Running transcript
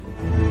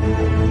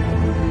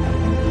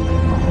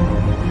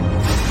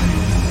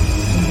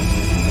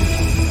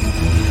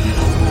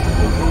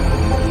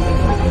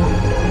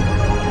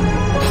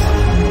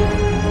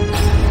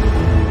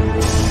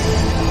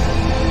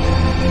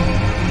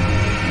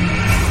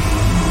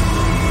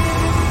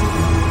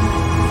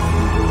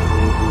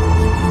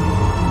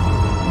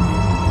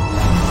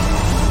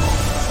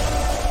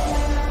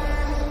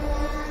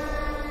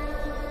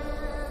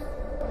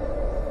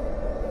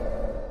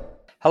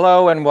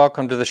and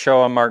welcome to the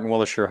show. I'm Martin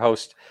Willis, your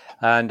host,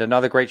 and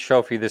another great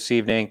show for you this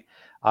evening.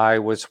 I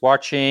was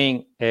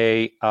watching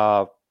a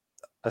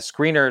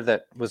screener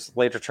that was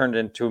later turned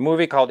into a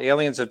movie called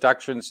Aliens,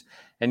 Abductions,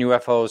 and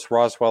UFOs,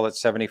 Roswell at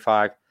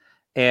 75,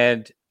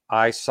 and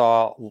I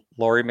saw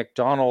Laurie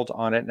McDonald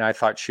on it, and I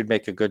thought she'd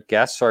make a good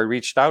guest, so I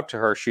reached out to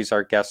her. She's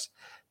our guest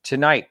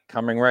tonight,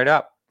 coming right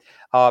up.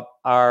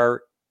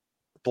 Our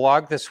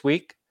blog this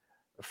week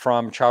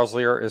from Charles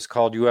Lear is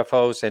called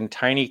UFOs and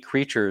Tiny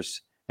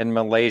Creatures in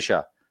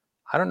Malaysia.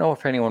 I don't know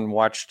if anyone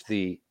watched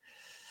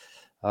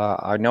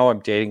I know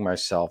I'm dating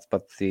myself,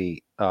 but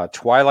the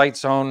Twilight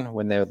Zone,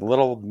 when the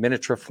little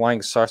miniature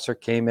flying saucer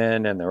came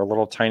in and they were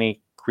little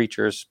tiny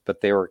creatures, but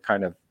they were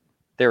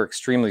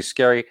extremely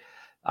scary.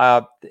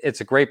 It's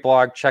a great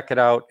blog. Check it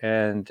out.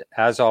 And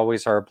as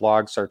always, our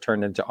blogs are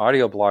turned into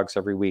audio blogs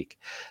every week.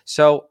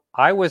 So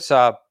I was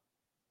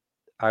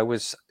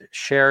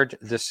shared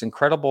this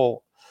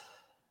incredible,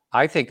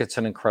 I think it's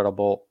an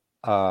incredible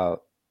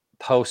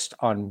post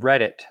on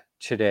Reddit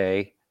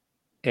today,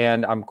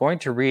 and I'm going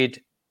to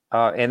read,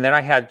 and then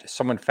I had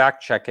someone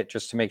fact check it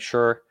just to make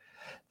sure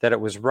that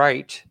it was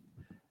right.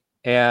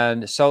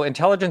 And so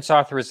Intelligence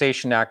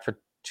Authorization Act for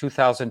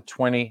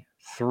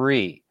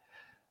 2023,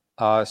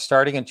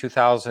 starting in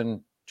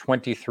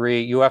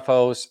 2023,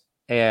 UFOs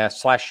 /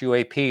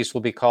 UAPs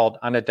will be called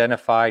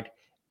unidentified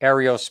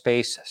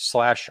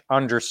aerospace /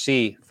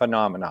 undersea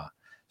phenomena.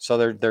 So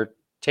they're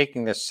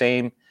taking the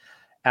same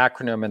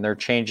acronym and they're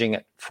changing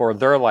it for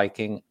their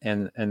liking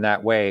in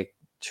that way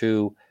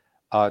to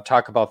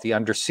talk about the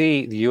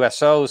undersea, the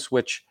USOs,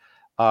 which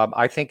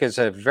I think is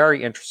a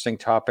very interesting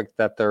topic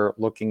that they're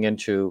looking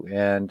into.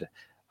 And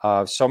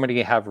so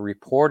many have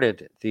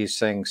reported these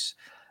things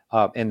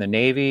in the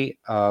Navy,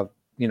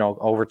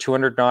 over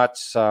 200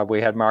 knots. We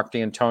had Mark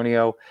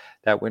D'Antonio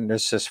that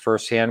witnessed this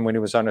firsthand when he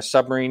was on a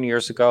submarine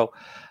years ago.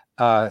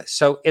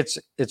 So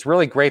it's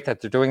really great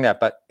that they're doing that.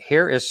 But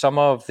here is some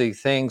of the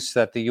things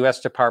that the U.S.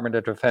 Department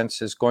of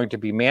Defense is going to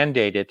be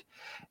mandated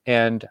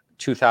in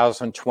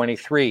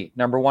 2023.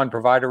 Number one,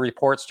 provide a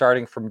report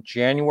starting from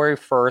January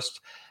 1st,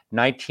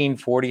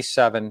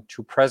 1947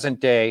 to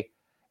present day,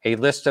 a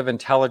list of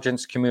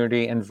intelligence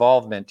community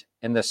involvement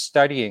in the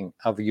studying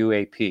of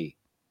UAP.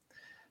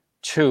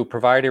 Two,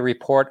 provide a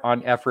report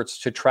on efforts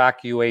to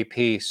track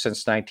UAP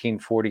since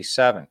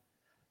 1947.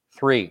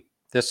 Three,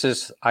 this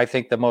is, I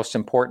think, the most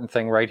important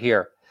thing right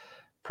here.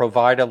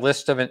 Provide a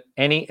list of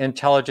any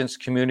intelligence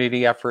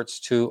community efforts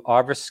to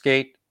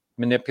obfuscate,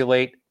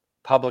 manipulate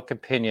public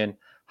opinion,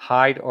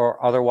 hide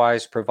or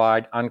otherwise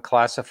provide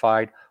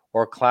unclassified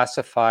or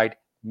classified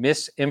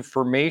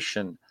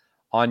misinformation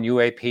on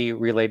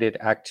UAP-related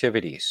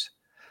activities.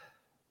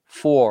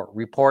 4,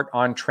 report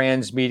on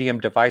transmedium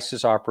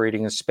devices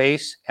operating in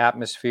space,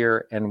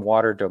 atmosphere, and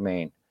water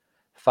domain.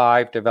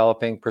 5,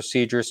 developing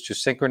procedures to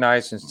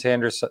synchronize and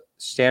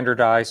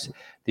standardize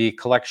the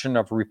collection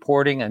of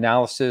reporting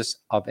analysis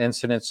of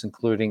incidents,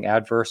 including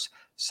adverse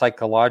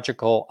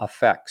psychological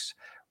effects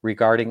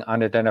regarding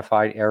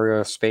unidentified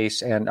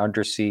aerospace and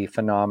undersea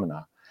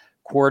phenomena.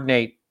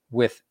 Coordinate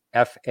with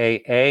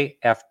FAA,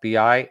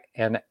 FBI,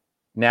 and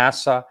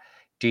NASA,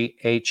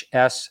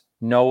 DHS,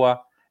 NOAA,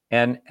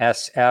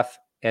 NSF,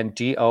 and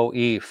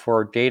DOE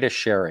for data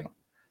sharing.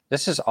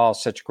 This is all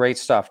such great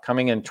stuff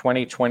coming in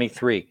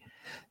 2023.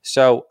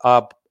 So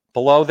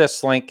below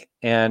this link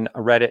in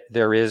Reddit,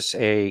 there is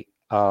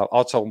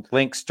also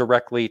links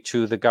directly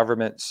to the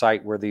government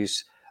site where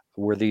these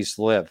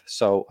live.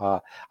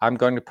 So I'm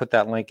going to put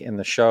that link in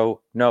the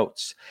show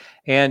notes.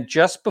 And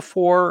just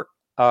before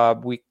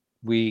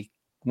we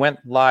went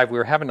live, we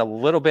were having a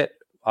little bit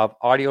of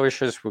audio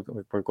issues.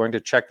 We're going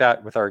to check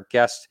that with our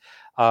guest.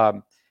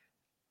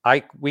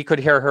 We could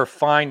hear her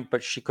fine,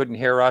 but she couldn't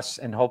hear us,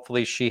 and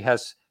hopefully she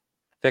has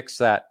fixed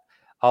that.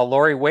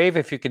 Laurie, wave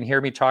if you can hear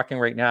me talking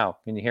right now.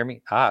 Can you hear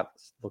me?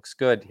 Looks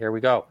good. Here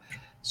we go.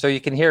 So you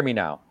can hear me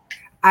now.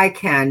 I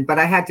can, but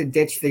I had to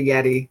ditch the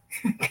Yeti.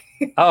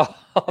 Oh,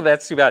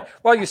 that's too bad.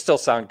 Well, you still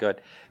sound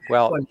good.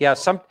 Well, yeah,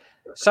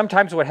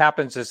 sometimes what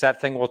happens is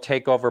that thing will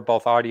take over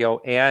both audio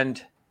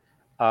and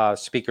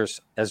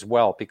speakers as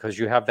well, because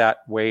you have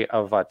that way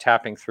of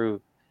tapping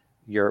through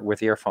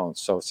with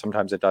earphones. So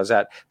sometimes it does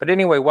that. But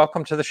anyway,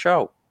 welcome to the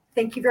show.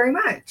 Thank you very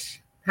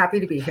much. Happy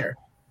to be here.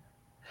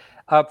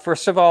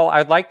 First of all,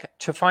 I'd like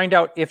to find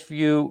out if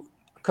you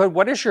could,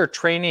 what is your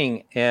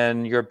training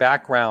and your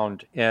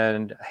background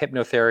in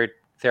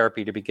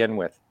hypnotherapy to begin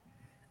with?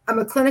 I'm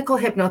a clinical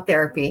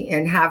hypnotherapy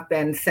and have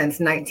been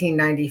since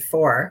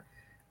 1994.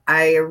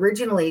 I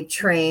originally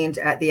trained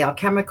at the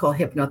Alchemical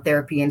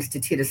Hypnotherapy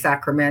Institute of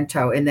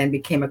Sacramento and then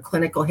became a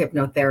clinical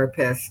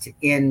hypnotherapist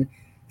in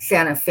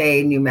Santa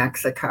Fe, New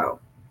Mexico.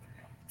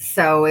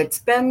 So it's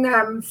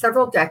been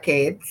several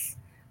decades.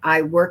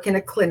 I work in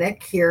a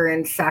clinic here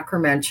in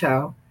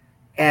Sacramento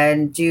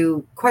and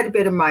do quite a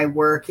bit of my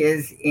work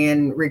is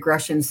in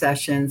regression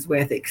sessions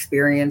with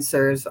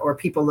experiencers or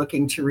people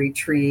looking to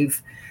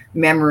retrieve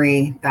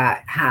memory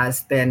that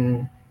has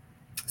been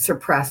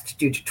suppressed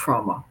due to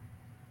trauma.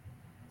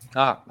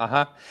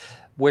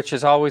 Which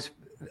is always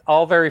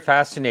all very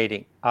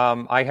fascinating.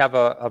 I have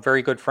a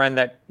very good friend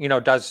that,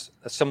 does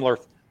a similar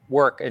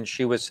work, and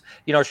she was,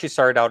 she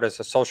started out as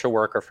a social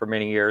worker for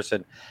many years,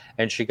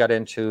 and she got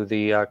into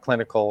the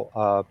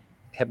clinical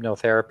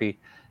hypnotherapy,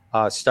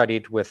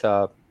 studied with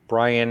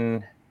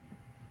Brian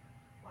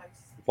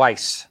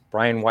Weiss.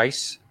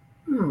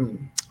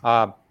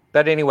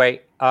 But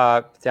anyway,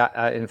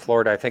 in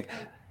Florida, I think.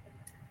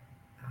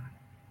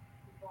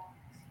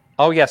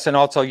 Oh, yes. And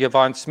also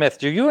Yvonne Smith.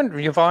 Do you and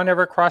Yvonne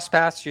ever cross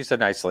paths? She's a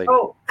nice lady.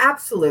 Oh,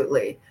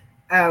 absolutely.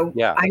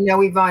 Yeah. I know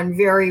Yvonne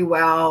very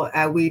well.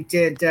 We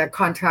did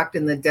Contract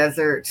in the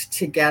Desert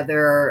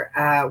together.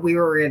 We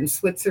were in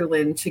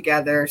Switzerland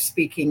together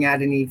speaking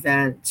at an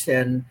event.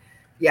 And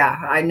yeah,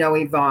 I know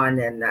Yvonne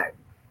and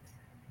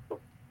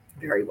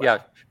very well. Yeah,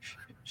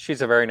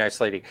 she's a very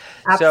nice lady.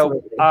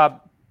 Absolutely. So,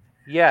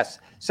 yes.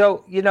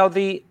 So,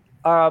 the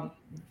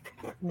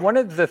one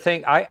of the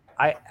things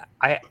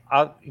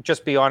I'll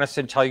just be honest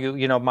and tell you,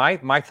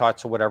 my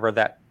thoughts or whatever,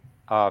 that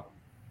I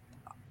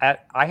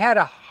had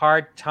a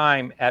hard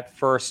time at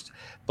first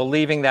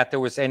believing that there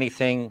was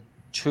anything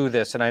to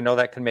this. And I know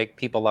that can make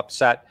people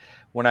upset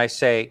when I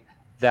say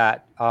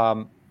that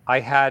but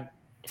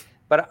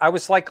I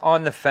was like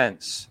on the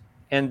fence.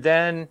 And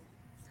then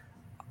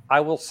I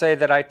will say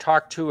that I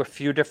talked to a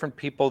few different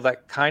people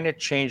that kind of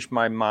changed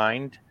my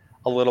mind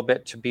a little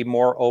bit to be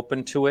more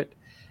open to it.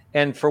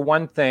 And for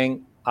one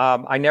thing,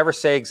 I never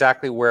say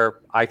exactly where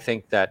I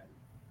think that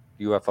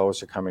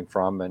UFOs are coming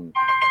from, and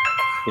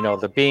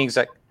the beings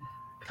that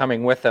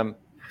coming with them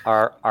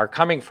are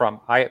coming from.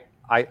 I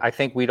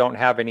think we don't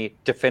have any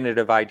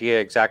definitive idea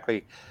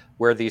exactly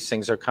where these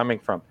things are coming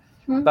from.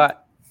 Mm-hmm.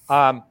 But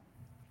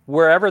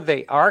wherever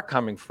they are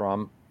coming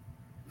from,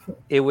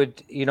 it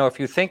would, if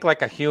you think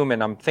like a human,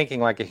 I'm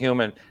thinking like a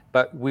human,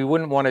 but we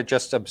wouldn't want to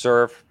just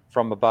observe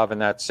from above and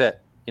that's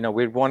it.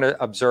 We'd want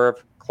to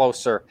observe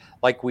closer,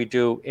 like we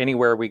do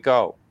anywhere we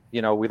go.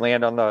 We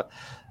land on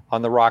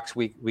the rocks,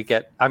 we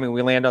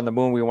land on the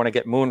moon, we want to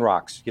get moon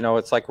rocks.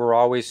 It's like we're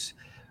always,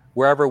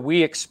 wherever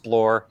we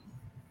explore,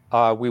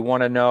 we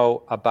want to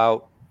know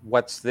about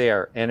what's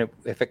there. And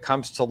if it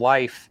comes to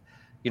life,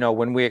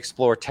 when we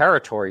explore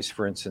territories,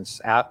 for instance,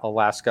 at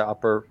Alaska,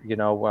 upper,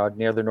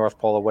 near the North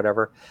Pole or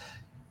whatever,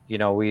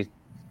 we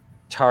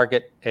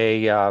target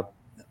a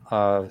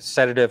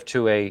sedative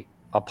to a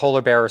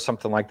polar bear or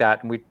something like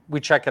that, and we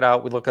check it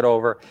out, we look it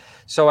over.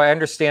 So I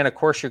understand, of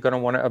course, you're going to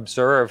want to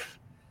observe.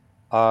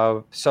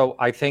 So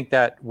I think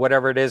that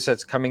whatever it is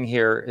that's coming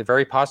here, it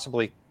very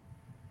possibly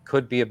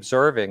could be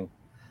observing.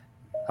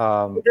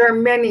 There are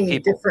many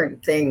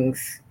different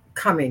things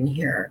coming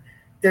here.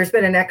 There's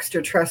been an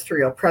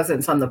extraterrestrial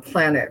presence on the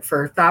planet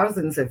for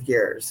thousands of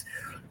years.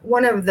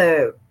 One of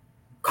the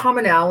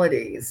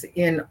commonalities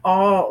in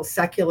all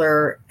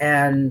secular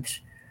and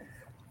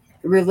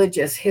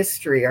religious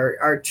history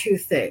are two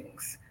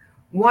things.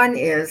 One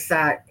is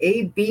that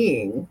a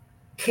being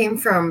came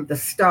from the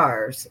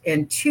stars,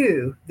 and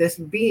two, this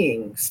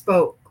being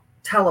spoke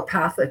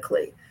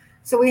telepathically.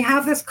 So we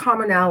have this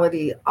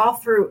commonality all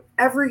through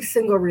every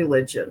single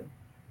religion,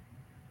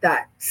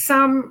 that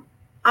some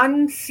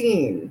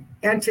unseen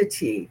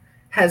entity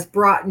has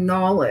brought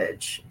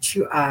knowledge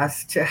to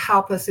us to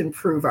help us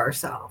improve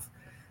ourselves.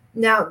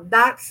 Now,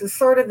 that's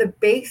sort of the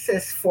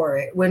basis for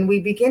it. When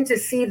we begin to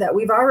see that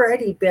we've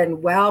already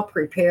been well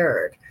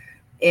prepared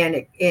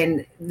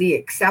in the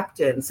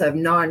acceptance of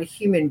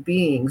non-human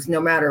beings, no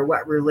matter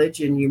what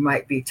religion you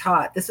might be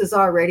taught, this is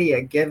already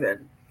a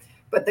given.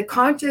 But the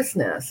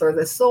consciousness or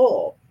the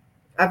soul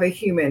of a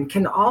human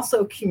can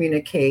also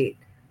communicate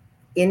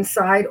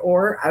inside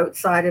or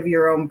outside of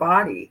your own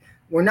body.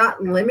 We're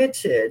not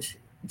limited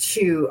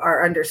to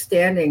our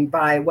understanding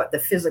by what the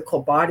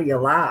physical body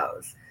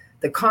allows.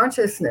 The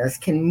consciousness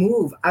can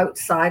move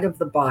outside of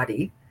the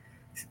body.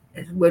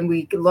 When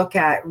we look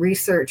at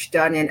research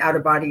done in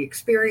out-of-body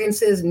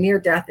experiences,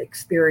 near-death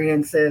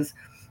experiences,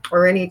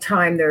 or any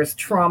time there's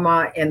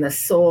trauma and the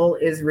soul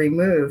is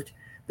removed,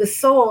 the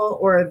soul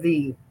or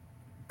the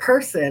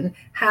person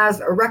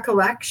has a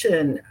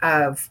recollection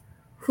of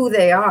who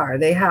they are.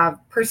 They have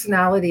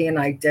personality and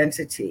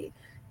identity,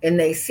 and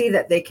they see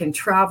that they can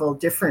travel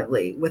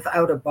differently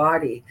without a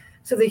body.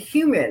 So the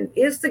human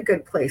is the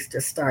good place to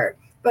start.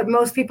 But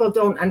most people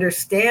don't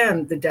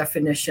understand the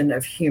definition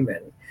of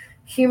human.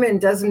 Human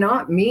does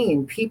not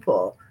mean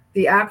people.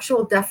 The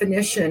actual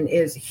definition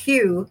is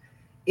hue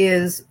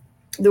is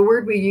the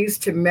word we use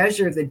to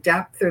measure the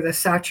depth or the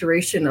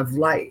saturation of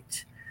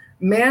light.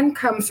 Man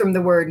comes from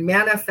the word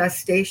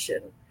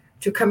manifestation,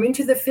 to come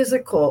into the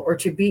physical or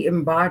to be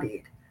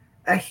embodied.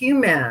 A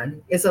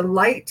human is a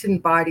light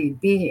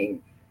embodied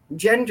being.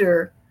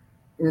 Gender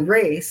and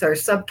race are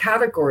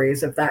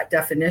subcategories of that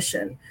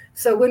definition.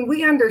 So when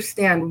we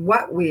understand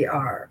what we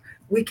are,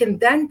 we can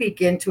then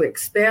begin to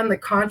expand the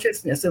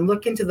consciousness and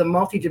look into the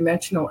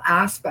multidimensional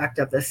aspect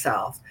of the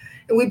self.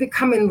 And we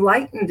become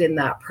enlightened in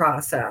that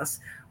process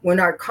when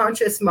our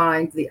conscious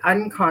mind, the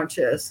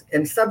unconscious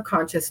and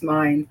subconscious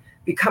mind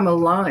become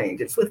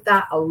aligned. It's with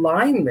that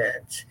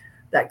alignment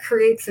that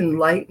creates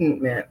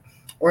enlightenment.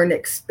 or an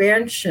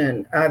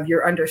expansion of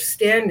your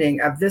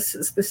understanding of this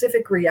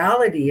specific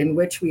reality in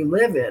which we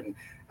live in,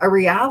 a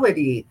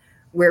reality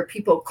where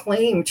people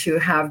claim to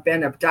have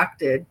been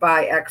abducted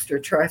by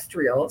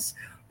extraterrestrials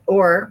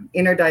or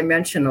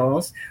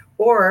interdimensionals,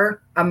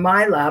 or a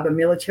MILAB, a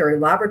military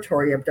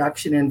laboratory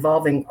abduction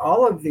involving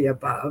all of the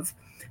above.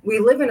 We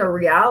live in a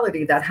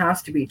reality that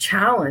has to be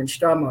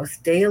challenged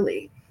almost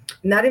daily.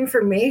 And that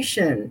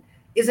information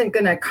isn't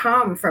going to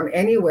come from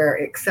anywhere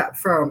except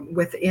from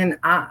within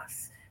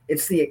us.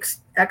 It's the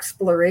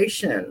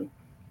exploration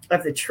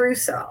of the true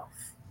self,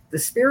 the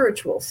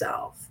spiritual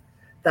self,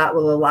 that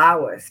will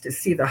allow us to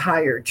see the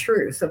higher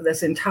truths of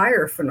this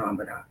entire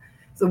phenomena.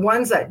 The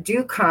ones that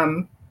do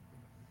come,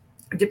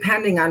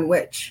 depending on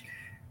which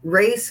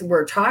race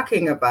we're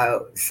talking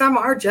about, some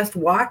are just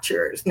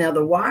watchers. Now,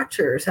 the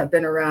watchers have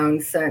been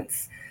around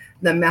since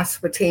the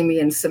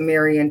Mesopotamian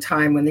Sumerian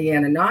time, when the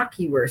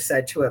Anunnaki were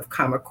said to have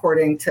come,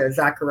 according to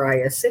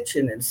Zecharia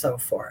Sitchin and so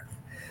forth.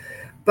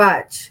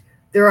 But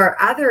there are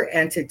other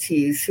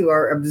entities who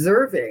are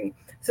observing.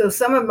 So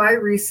some of my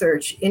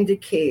research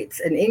indicates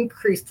an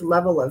increased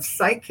level of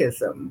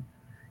psychism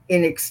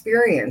in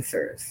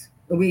experiencers.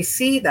 We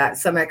see that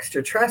some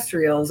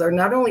extraterrestrials are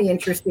not only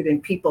interested in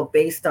people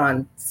based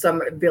on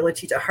some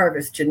ability to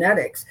harvest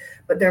genetics,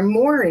 but they're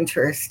more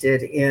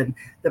interested in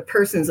the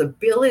person's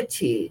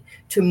ability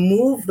to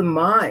move the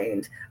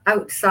mind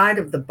outside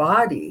of the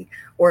body,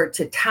 or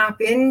to tap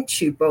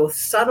into both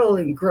subtle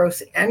and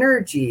gross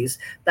energies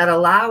that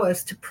allow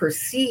us to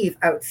perceive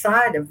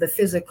outside of the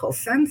physical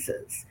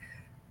senses.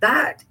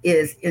 That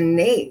is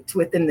innate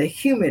within the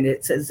human.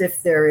 It's as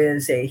if there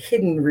is a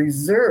hidden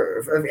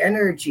reserve of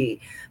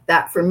energy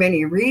that for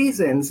many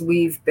reasons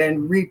we've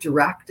been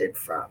redirected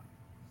from.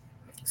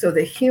 So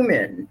the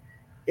human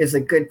is a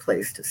good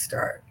place to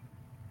start.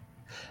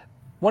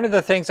 One of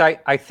the things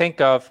I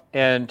think of,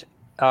 and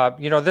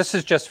this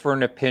is just for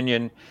an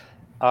opinion,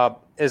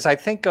 is I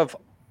think of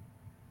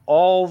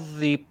all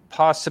the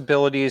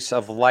possibilities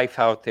of life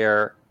out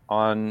there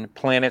on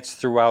planets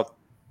throughout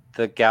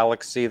the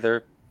galaxy,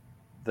 the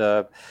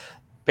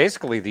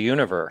basically the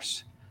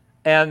universe.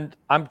 And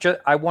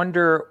I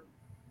wonder,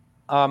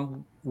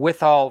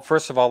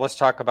 first of all, let's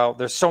talk about,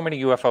 there's so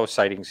many UFO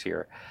sightings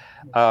here,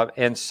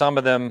 and some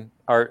of them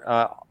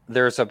are,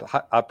 there's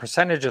a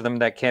percentage of them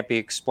that can't be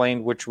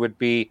explained, which would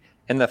be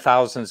in the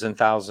thousands and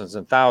thousands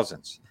and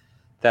thousands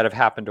that have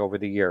happened over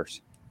the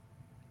years.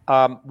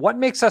 What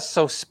makes us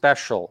so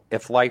special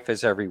if life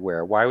is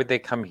everywhere? Why would they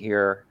come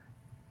here?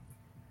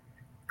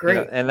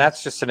 Great. And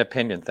that's just an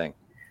opinion thing.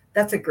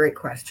 That's a great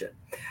question.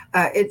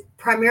 It's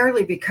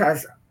primarily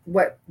because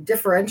what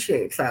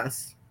differentiates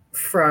us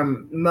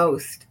from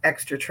most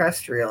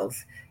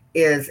extraterrestrials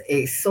is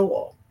a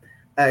soul.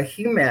 A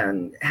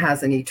human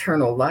has an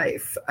eternal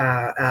life,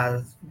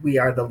 as we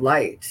are the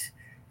light,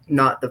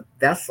 not the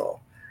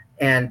vessel.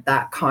 And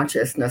that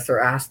consciousness or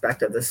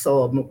aspect of the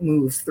soul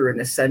moves through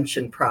an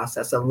ascension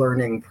process, a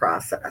learning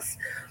process.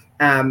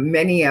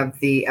 Many of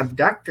the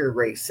abductor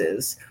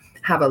races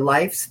have a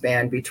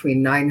lifespan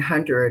between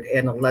 900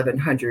 and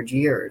 1100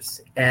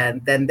 years,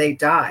 and then they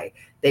die.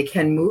 They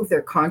can move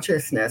their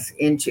consciousness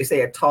into,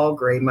 say, a tall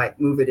gray might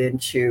move it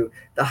into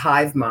the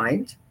hive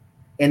mind,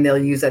 and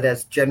they'll use it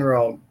as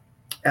general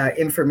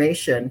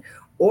information,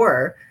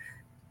 or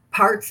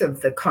parts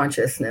of the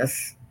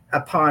consciousness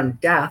upon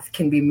death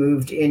can be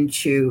moved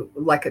into,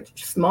 like a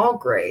small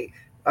gray,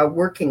 a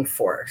working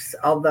force,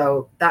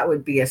 although that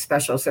would be a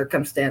special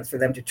circumstance for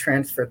them to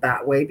transfer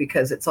that way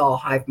because it's all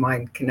hive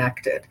mind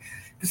connected.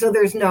 So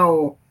there's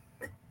no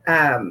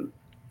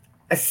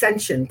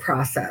ascension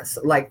process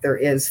like there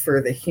is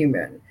for the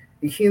human.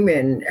 The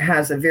human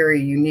has a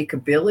very unique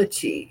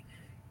ability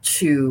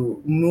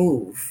to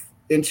move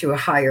into a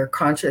higher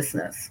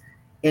consciousness,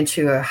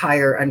 into a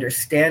higher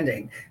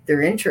understanding.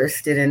 They're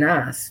interested in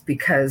us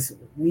because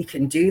we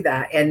can do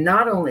that. And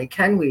not only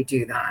can we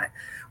do that,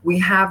 we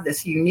have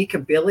this unique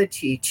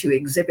ability to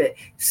exhibit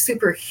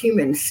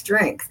superhuman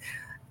strength,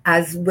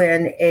 as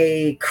when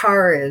a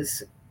car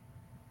is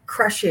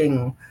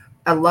crushing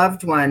a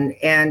loved one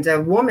and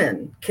a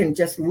woman can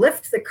just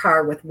lift the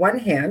car with one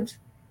hand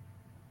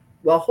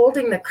while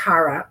holding the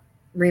car up,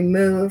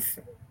 remove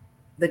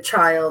the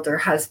child or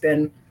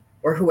husband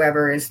or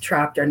whoever is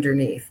trapped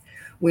underneath.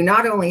 We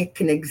not only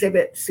can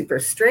exhibit super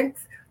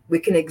strength, we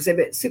can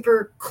exhibit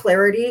super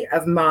clarity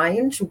of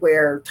mind,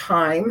 where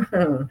time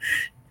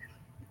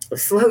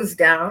slows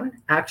down,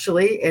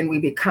 actually, and we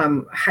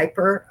become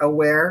hyper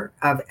aware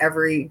of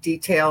every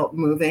detail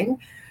moving.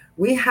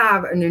 We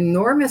have an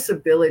enormous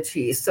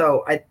ability.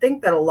 So I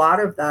think that a lot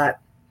of that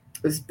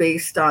is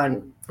based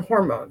on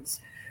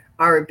hormones,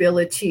 our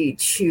ability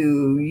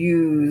to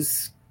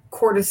use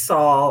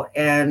cortisol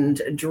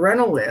and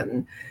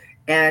adrenaline,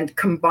 and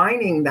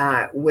combining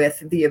that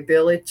with the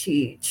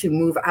ability to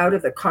move out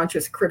of the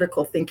conscious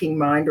critical thinking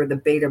mind, or the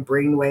beta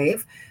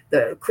brainwave,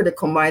 the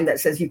critical mind that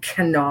says you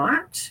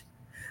cannot,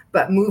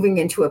 but moving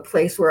into a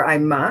place where I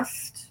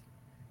must.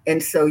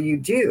 And so you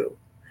do.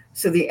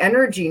 So the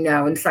energy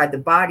now inside the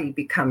body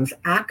becomes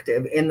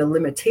active and the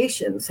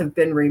limitations have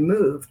been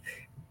removed.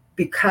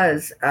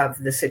 because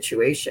of the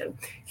situation.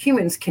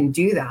 Humans can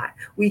do that.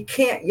 We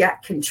can't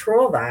yet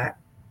control that,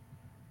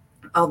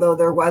 although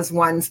there was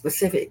one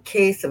specific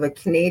case of a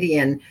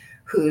Canadian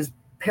whose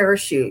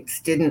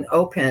parachutes didn't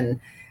open,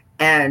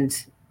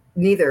 and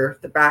neither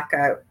the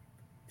backup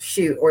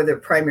chute or the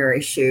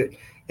primary chute.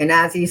 And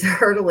as he's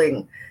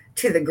hurtling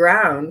to the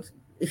ground,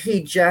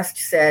 he just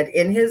said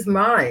in his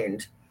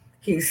mind,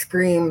 he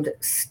screamed,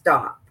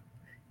 "Stop."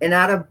 And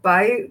at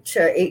about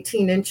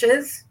 18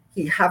 inches,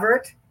 he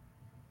hovered,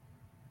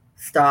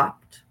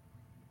 stopped,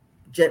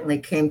 gently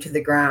came to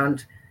the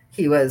ground.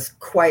 He was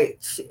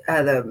quite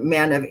the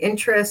man of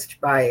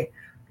interest by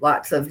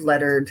lots of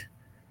lettered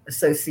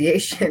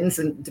associations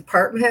and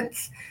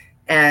departments.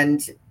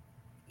 And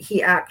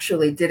he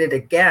actually did it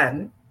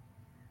again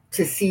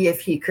to see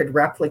if he could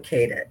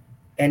replicate it.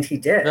 And he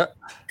did,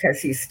 because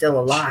he's still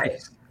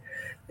alive.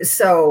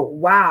 So,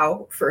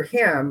 wow for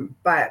him.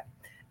 But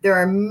there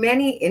are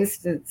many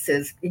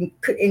instances,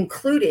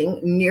 including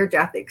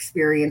near-death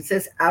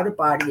experiences,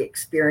 out-of-body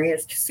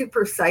experience,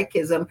 super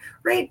psychism,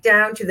 right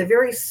down to the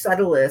very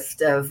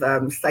subtlest of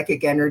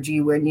psychic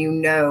energy, when you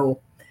know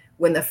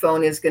when the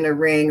phone is going to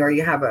ring, or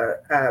you have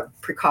a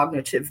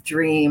precognitive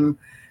dream,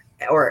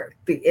 or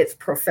it's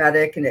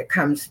prophetic and it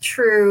comes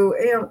true.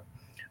 You know,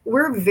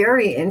 we're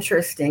very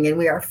interesting, and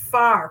we are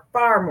far,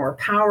 far more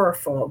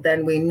powerful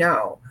than we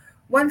know.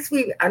 Once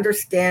we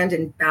understand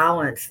and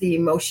balance the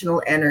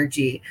emotional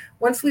energy,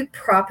 once we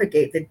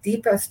propagate the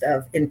deepest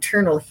of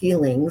internal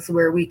healings,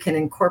 where we can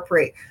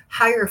incorporate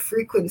higher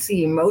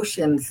frequency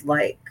emotions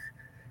like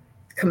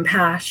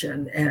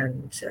compassion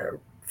and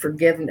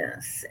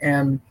forgiveness,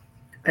 and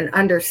an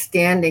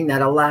understanding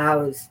that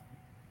allows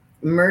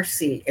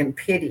mercy and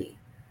pity,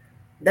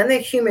 then the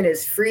human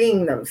is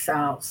freeing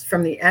themselves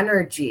from the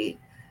energy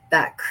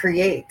that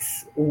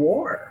creates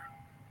war.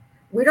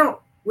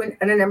 When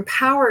an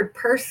empowered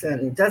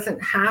person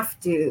doesn't have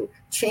to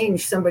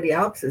change somebody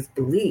else's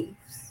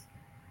beliefs.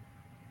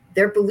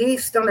 Their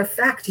beliefs don't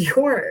affect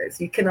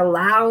yours. You can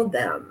allow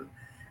them.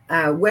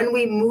 When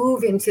we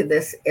move into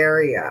this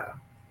area,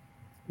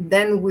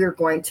 then we're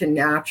going to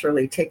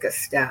naturally take a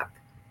step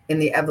in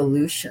the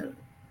evolution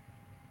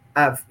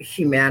of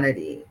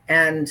humanity.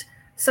 And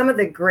some of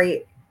the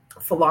great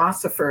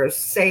philosophers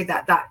say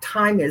that that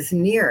time is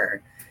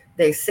near.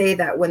 They say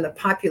that when the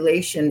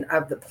population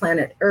of the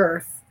planet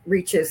Earth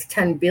reaches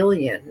 10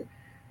 billion,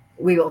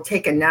 we will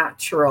take a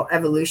natural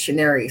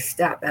evolutionary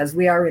step, as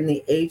we are in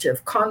the age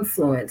of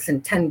confluence,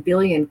 and 10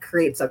 billion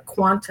creates a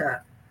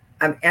quanta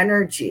of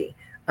energy,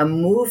 a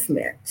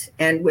movement.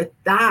 And with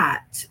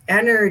that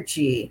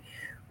energy,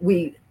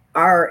 we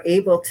are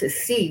able to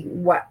see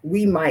what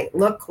we might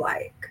look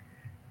like.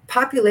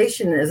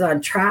 Population is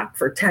on track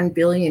for 10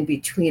 billion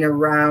between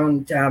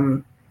around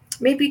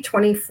maybe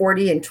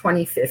 2040 and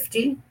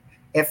 2050.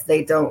 If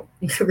they don't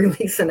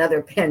release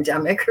another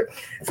pandemic or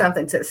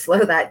something to slow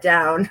that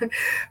down,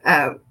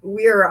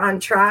 we are on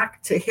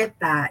track to hit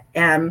that.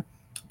 And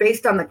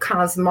based on the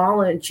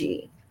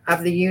cosmology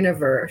of the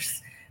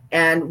universe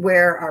and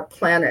where our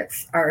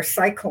planets are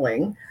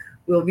cycling,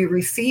 we'll be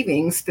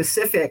receiving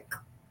specific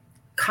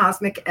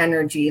cosmic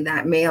energy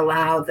that may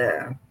allow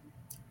the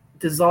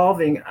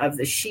dissolving of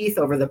the sheath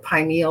over the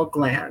pineal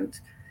gland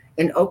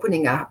and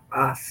opening up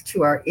us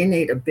to our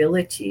innate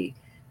ability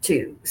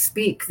to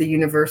speak the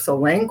universal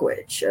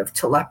language of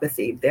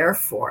telepathy,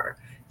 therefore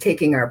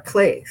taking our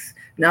place,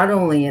 not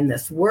only in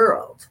this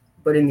world,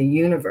 but in the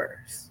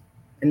universe.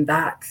 And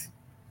that's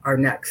our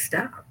next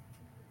step.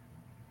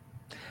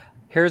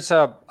 Here's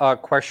a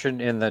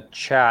question in the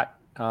chat.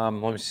 Let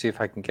me see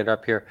if I can get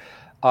up here.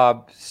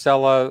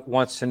 Stella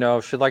wants to know,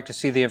 she'd like to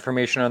see the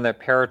information on that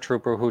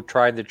paratrooper who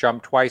tried the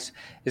jump twice.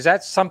 Is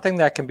that something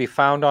that can be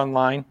found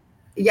online?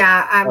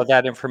 Yeah. Or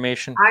that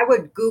information? I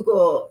would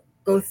go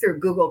through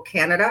Google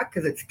Canada,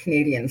 because it's a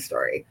Canadian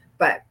story.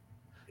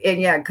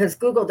 Because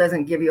Google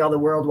doesn't give you all the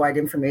worldwide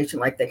information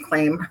like they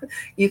claim.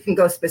 You can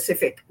go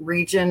specific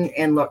region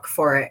and look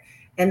for it.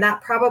 And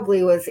that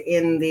probably was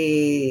in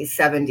the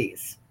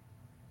 70s.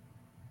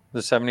 The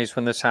 70s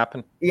when this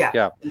happened?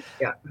 Yeah.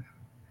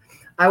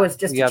 I was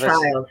just a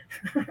child.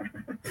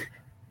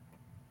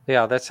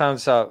 Yeah, that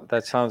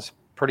sounds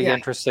pretty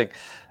interesting.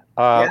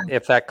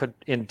 If that could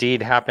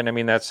indeed happen, I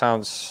mean, that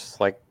sounds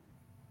like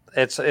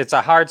it's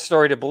a hard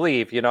story to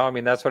believe, you know. I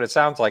mean, that's what it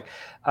sounds like.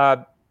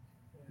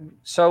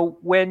 So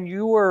when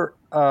you were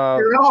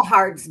they're all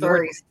hard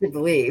stories to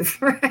believe,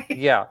 right?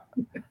 Yeah.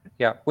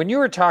 When you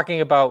were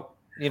talking about,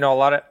 you know,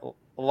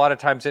 a lot of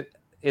times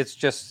it's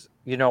just,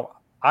 you know,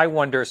 I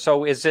wonder.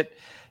 So is it?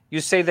 You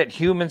say that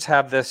humans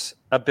have this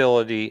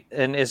ability,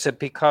 and is it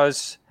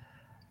because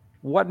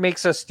what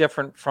makes us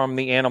different from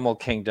the animal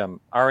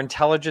kingdom? Our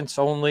intelligence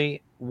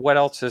only? What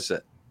else is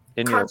it,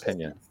 in your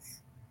opinion?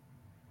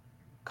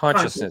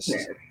 Consciousness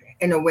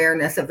and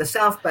awareness of the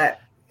self.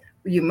 But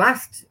you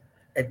must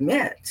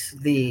admit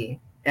the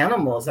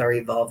animals are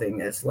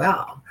evolving as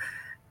well,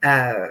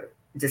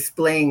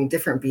 displaying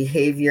different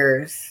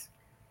behaviors.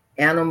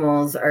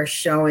 Animals are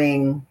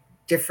showing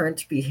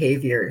different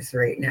behaviors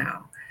right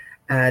now.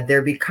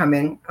 They're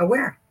becoming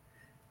aware.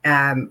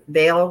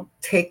 They'll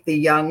take the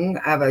young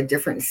of a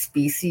different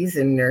species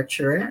and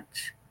nurture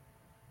it.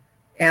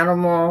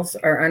 Animals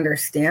are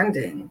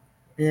understanding,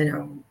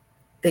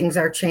 things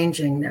are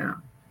changing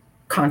now.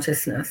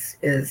 Consciousness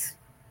is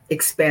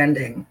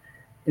expanding,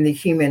 and the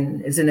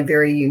human is in a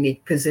very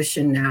unique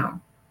position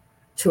now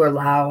to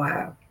allow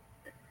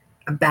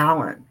a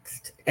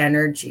balanced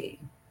energy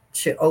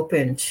to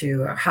open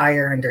to a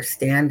higher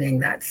understanding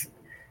that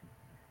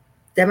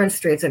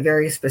demonstrates a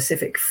very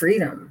specific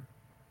freedom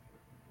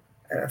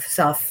of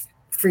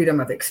freedom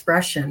of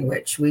expression,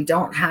 which we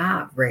don't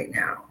have right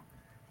now.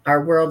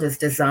 Our world is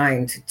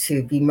designed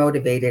to be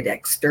motivated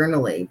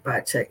externally,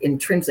 but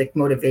intrinsic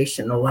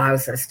motivation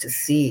allows us to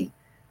see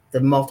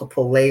the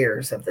multiple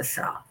layers of the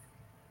self.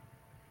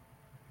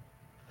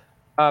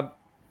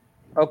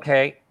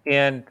 Okay,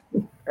 and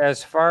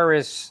as far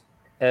as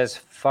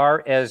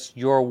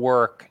your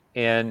work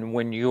and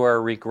when you are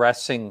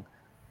regressing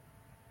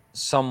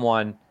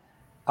someone,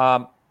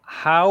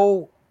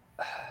 how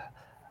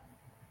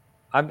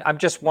I'm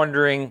just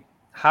wondering,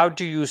 how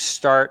do you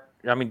start?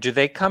 I mean, do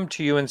they come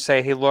to you and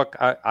say, "Hey, look,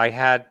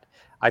 I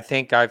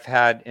think I've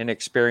had an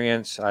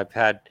experience. I've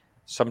had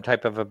some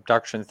type of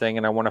abduction thing,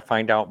 and I want to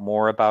find out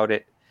more about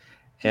it."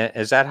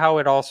 Is that how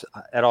it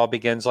all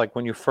begins? Like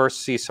when you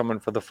first see someone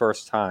for the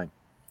first time?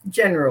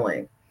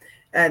 Generally,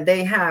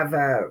 they have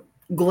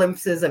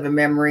glimpses of a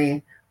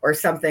memory or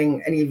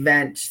something, an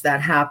event that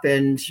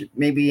happened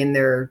maybe in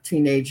their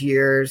teenage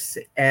years,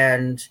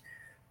 and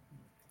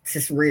it's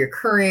just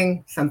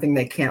reoccurring, something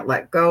they can't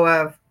let go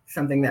of,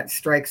 something that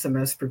strikes them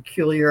as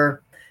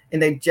peculiar,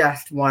 and they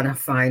just want to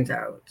find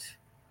out.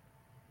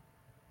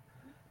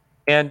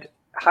 And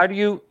how do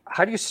you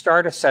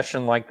start a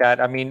session like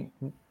that? I mean,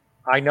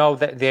 I know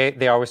that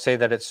they always say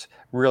that it's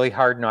really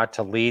hard not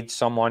to lead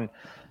someone,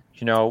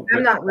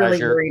 I'm not really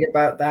worried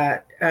about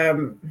that.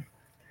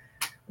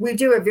 We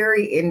do a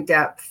very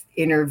in-depth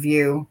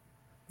interview.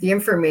 The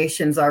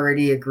information's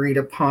already agreed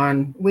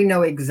upon. We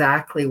know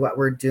exactly what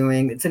we're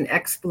doing. It's an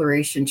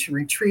exploration to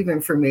retrieve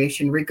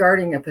information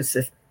regarding a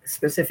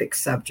specific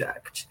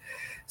subject.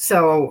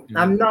 So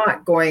I'm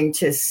not going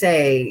to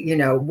say,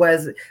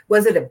 was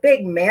it a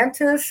big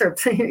mantis, or,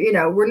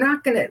 we're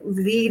not going to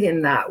lead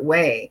in that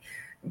way.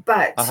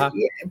 But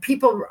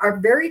people are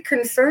very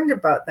concerned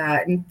about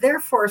that, and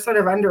therefore sort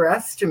of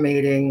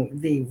underestimating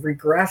the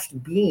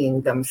regressed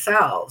being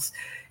themselves.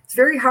 It's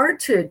very hard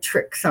to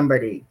trick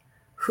somebody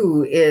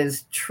who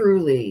is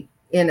truly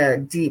in a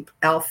deep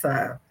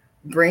alpha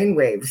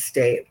brainwave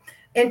state.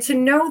 And to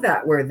know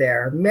that we're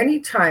there,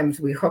 many times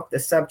we hook the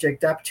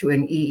subject up to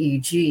an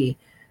EEG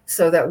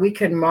so that we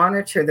can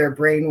monitor their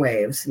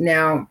brainwaves.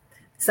 Now,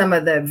 some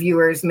of the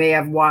viewers may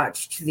have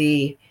watched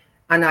the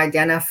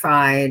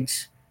Unidentified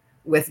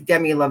with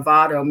Demi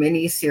Lovato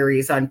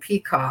miniseries on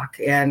Peacock.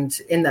 And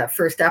in the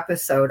first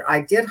episode,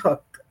 I did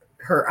hook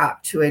her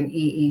up to an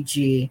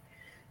EEG,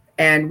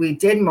 and we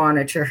did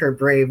monitor her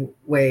brain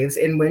waves.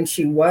 And when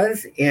she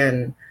was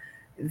in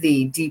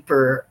the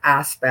deeper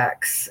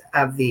aspects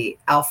of the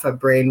alpha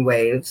brain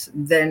waves,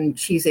 then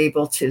she's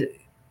able to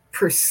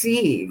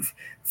perceive,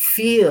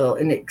 feel,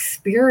 and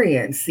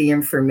experience the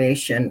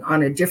information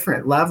on a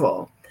different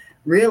level,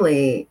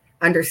 really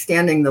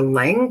understanding the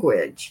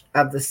language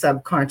of the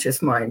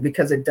subconscious mind,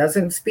 because it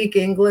doesn't speak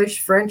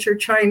English, French, or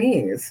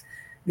Chinese.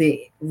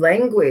 The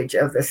language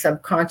of the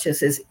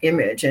subconscious is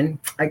image. And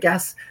I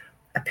guess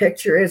a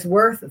picture is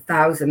worth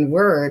 1,000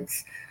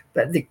 words,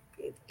 but the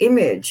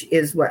image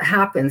is what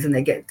happens, and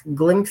they get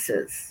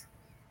glimpses.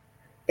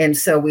 And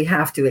so we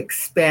have to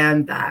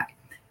expand that.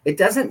 It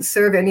doesn't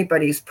serve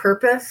anybody's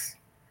purpose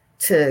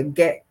to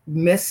get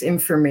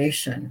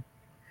misinformation.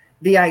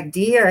 The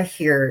idea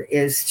here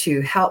is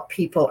to help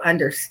people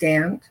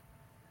understand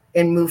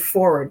and move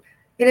forward.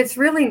 And it's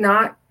really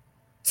not,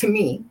 to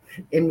me,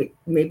 and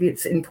maybe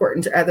it's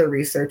important to other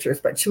researchers,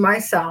 but to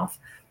myself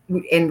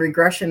in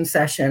regression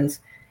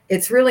sessions,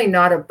 it's really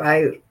not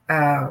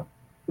about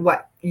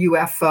what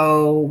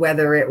UFO,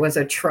 whether it was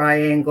a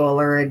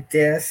triangle or a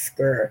disc,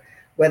 or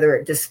whether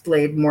it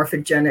displayed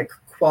morphogenic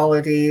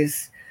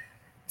qualities.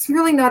 It's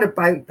really not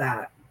about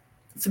that.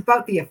 It's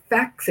about the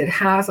effects it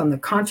has on the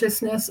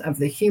consciousness of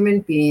the human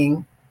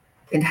being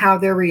and how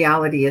their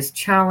reality is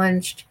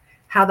challenged,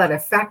 how that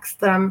affects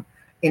them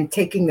in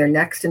taking their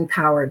next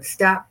empowered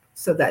step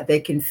so that they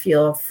can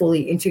feel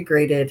fully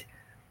integrated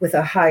with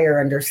a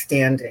higher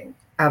understanding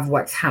of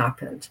what's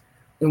happened.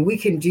 And we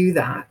can do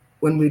that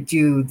when we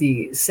do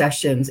the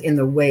sessions in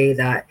the way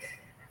that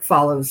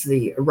follows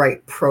the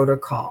right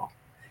protocol.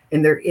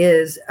 And there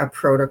is a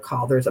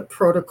protocol. There's a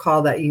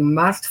protocol that you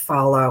must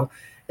follow.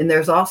 And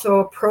there's also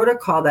a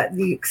protocol that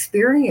the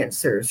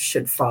experiencers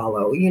should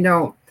follow.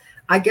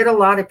 I get a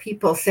lot of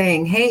people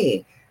saying,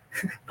 "Hey,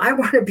 I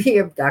want to be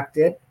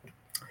abducted."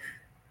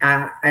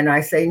 And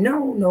I say,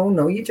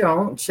 no, you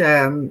don't.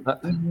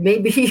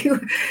 Maybe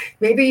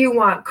you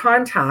want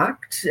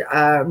contact.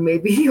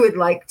 Maybe you would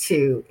like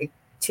to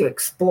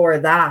explore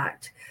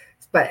that.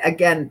 But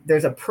again,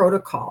 there's a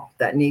protocol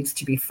that needs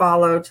to be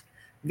followed.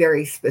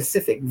 very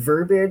specific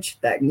verbiage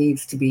that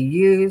needs to be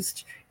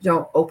used.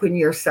 Don't open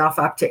yourself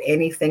up to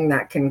anything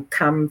that can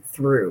come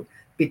through.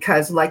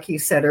 Because, like you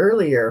said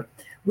earlier,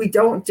 we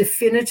don't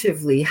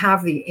definitively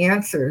have the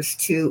answers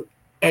to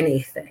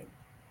anything.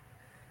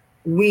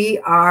 We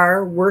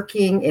are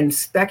working in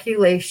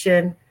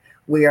speculation.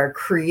 We are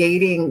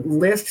creating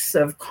lists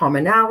of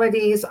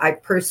commonalities. I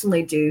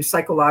personally do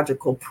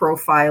psychological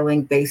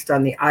profiling based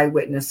on the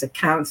eyewitness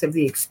accounts of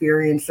the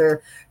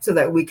experiencer so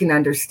that we can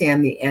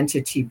understand the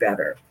entity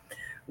better.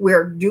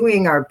 We're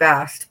doing our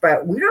best,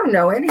 but we don't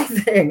know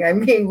anything. I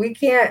mean, we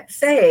can't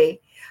say,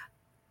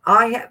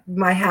 I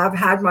have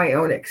had my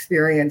own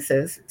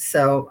experiences,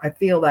 so I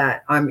feel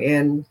that I'm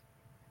in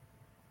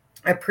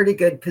a pretty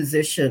good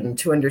position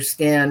to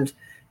understand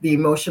the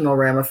emotional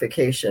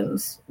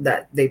ramifications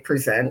that they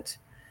present.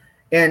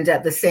 And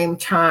at the same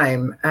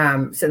time,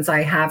 since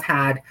I have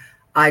had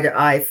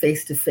eye-to-eye,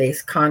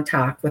 face-to-face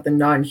contact with a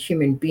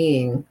non-human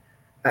being,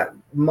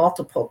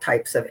 multiple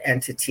types of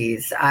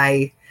entities,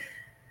 I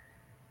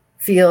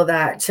feel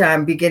that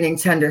I'm beginning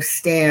to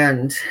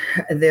understand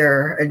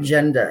their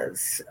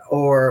agendas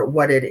or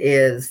what it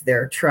is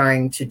they're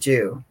trying to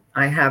do.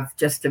 I have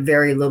just a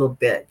very little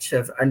bit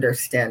of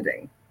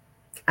understanding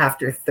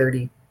after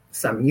 30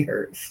 some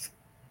years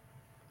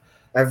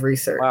of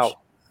research. Wow.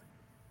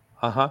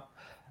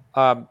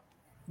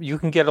 You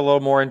can get a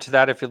little more into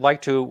that if you'd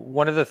like to.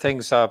 One of the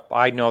things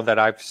I know that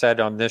I've said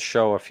on this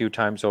show a few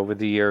times over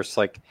the years,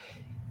 like,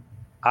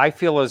 I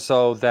feel as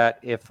though that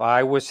if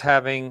I was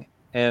having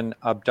an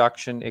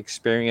abduction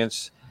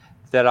experience,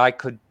 that I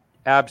could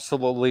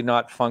absolutely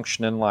not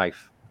function in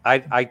life.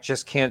 I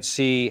just can't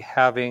see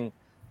having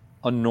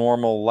a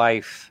normal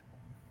life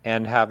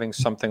and having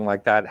something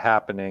like that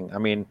happening. I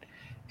mean,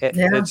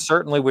 it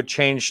certainly would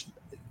change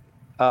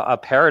a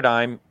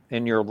paradigm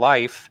in your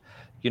life,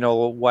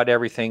 what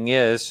everything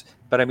is.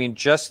 But I mean,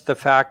 just the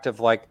fact of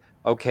like,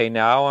 okay,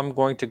 now I'm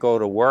going to go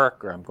to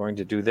work or I'm going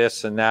to do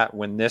this and that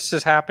when this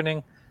is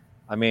happening.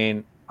 I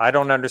mean, I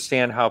don't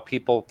understand how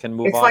people can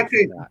move on. It's like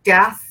a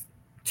death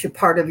to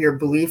part of your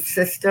belief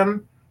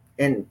system.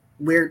 And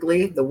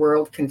weirdly, the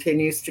world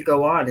continues to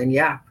go on. And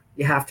yeah,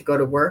 you have to go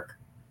to work.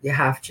 You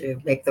have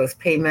to make those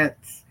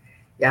payments.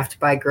 You have to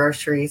buy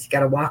groceries. You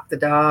got to walk the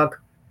dog.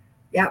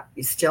 Yeah,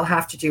 you still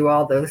have to do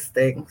all those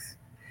things.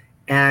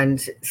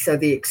 And so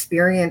the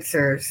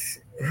experiencers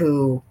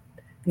who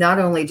not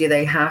only do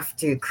they have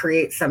to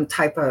create some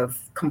type of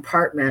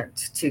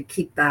compartment to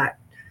keep that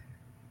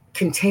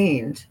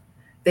contained,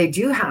 they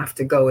do have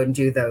to go and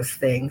do those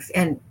things.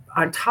 And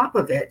on top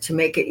of it, to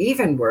make it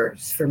even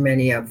worse for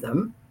many of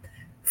them,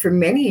 for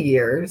many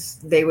years,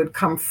 they would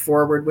come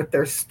forward with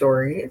their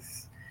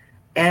stories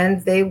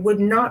and they would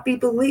not be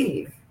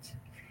believed.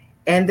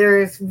 And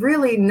there is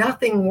really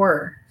nothing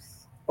worse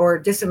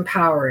or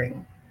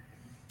disempowering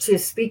to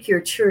speak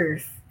your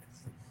truth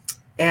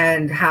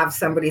and have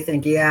somebody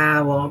think,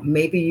 yeah, well,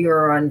 maybe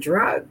you're on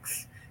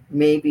drugs.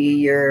 Maybe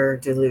you're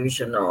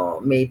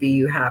delusional. Maybe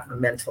you have a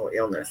mental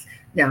illness.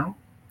 Now,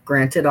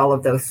 granted, all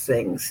of those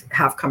things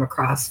have come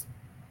across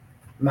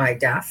my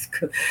desk.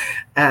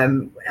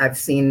 I've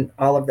seen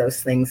all of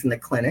those things in the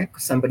clinic,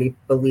 somebody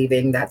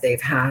believing that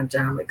they've had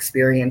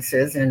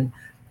experiences, and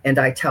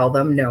I tell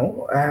them,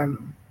 no,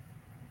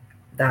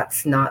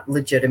 that's not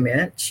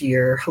legitimate.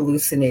 You're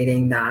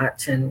hallucinating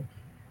that, and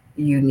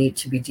you need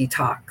to be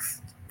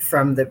detoxed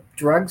from the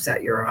drugs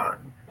that you're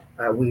on.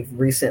 We've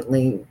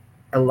recently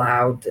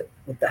allowed,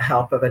 with the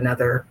help of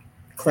another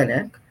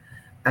clinic,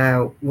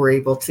 we're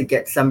able to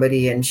get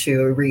somebody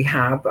into a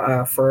rehab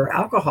for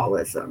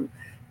alcoholism.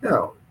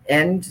 No.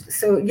 And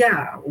so,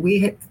 yeah,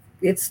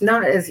 it's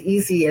not as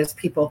easy as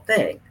people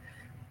think.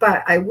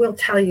 But I will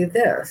tell you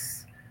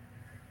this,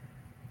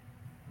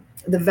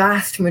 the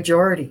vast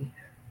majority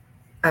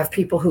of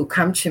people who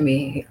come to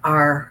me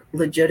are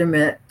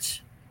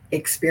legitimate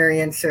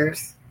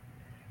experiencers,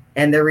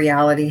 and their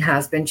reality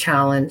has been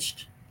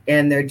challenged,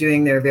 and they're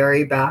doing their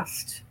very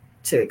best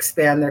to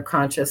expand their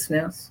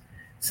consciousness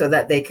so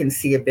that they can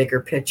see a bigger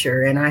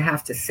picture. And I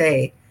have to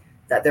say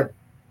that they're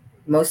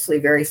mostly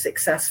very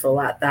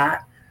successful at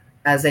that,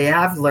 as they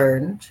have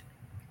learned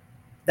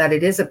that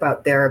it is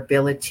about their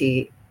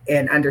ability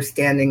and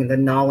understanding the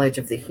knowledge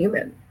of the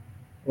human,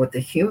 what the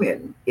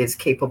human is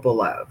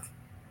capable of.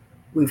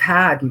 We've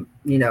had,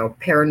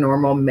 paranormal,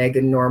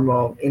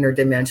 meganormal,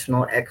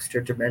 interdimensional,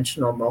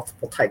 extra-dimensional,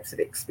 multiple types of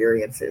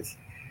experiences.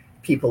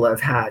 People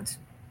have had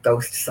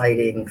ghost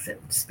sightings and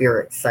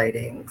spirit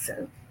sightings,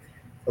 and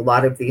a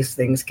lot of these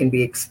things can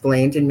be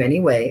explained in many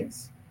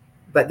ways,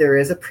 but there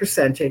is a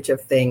percentage of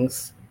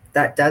things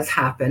that does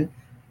happen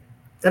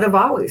that have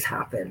always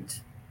happened,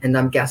 and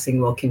I'm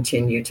guessing will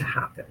continue to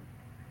happen.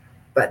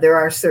 But there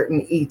are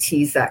certain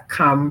ETs that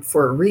come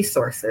for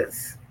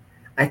resources.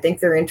 I think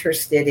they're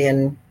interested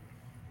in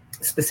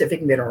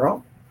specific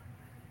mineral.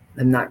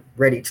 I'm not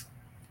ready to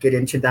get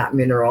into that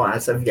mineral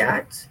as of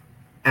yet.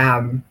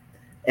 And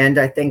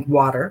I think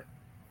water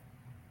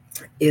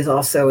is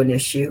also an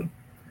issue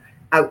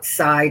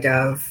outside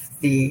of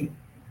the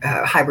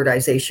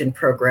hybridization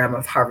program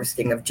of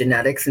harvesting of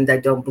genetics. And I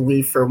don't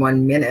believe for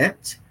 1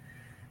 minute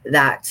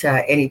that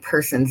any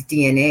person's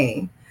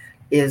DNA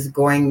is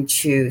going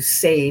to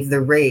save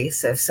the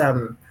race of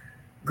some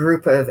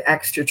group of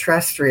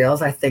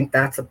extraterrestrials. I think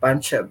that's a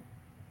bunch of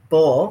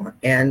bull,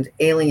 and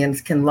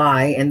aliens can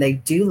lie, and they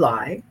do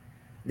lie.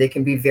 They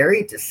can be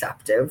very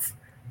deceptive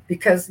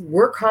because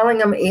we're calling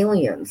them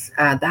aliens.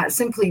 That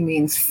simply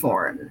means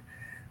foreign.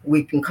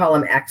 We can call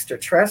them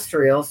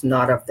extraterrestrials,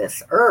 not of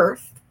this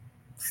earth,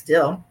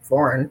 still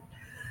foreign,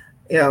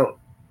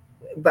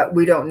 but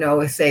we don't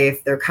know, say,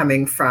 if they're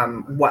coming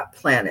from what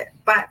planet.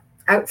 But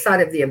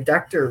outside of the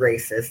abductor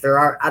races, there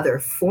are other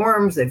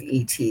forms of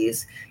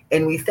ETs,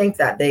 and we think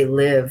that they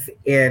live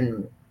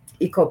in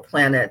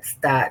ecoplanets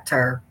that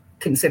are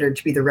considered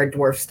to be the red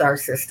dwarf star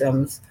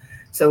systems.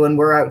 So when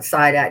we're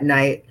outside at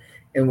night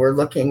and we're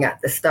looking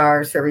at the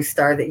stars, for every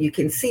star that you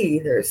can see,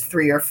 there's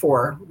 3 or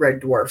 4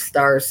 red dwarf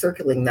stars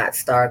circling that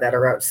star that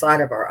are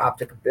outside of our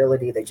optic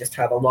ability. They just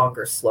have a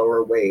longer,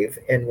 slower wave,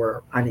 and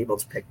we're unable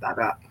to pick that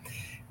up.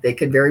 They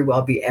could very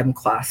well be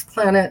M-class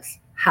planets,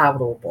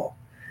 habitable.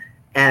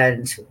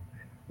 And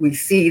we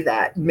see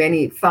that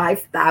many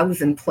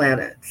 5,000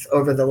 planets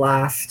over the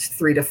last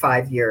 3 to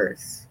 5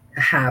 years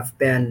have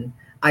been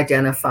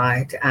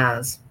identified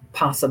as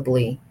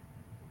possibly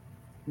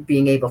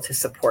being able to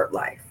support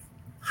life.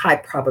 High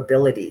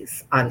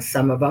probabilities on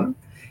some of them.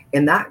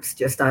 And that's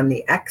just on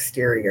the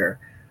exterior.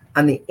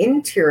 On the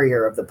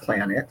interior of the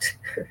planet,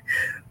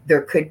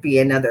 there could be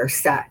another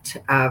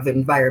set of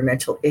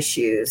environmental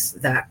issues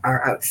that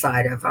are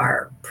outside of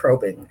our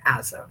probing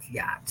as of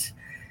yet.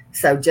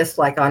 So just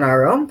like on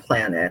our own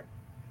planet,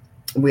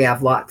 we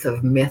have lots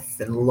of myth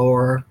and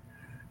lore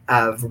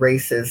of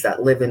races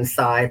that live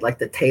inside, like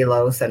the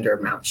Talos under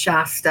Mount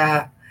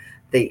Shasta,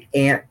 the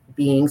ant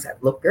beings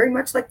that look very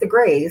much like the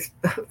Greys,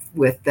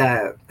 with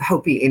the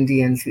Hopi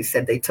Indians who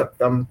said they took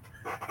them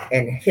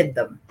and hid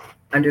them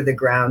under the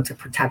ground to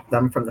protect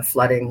them from the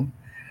flooding.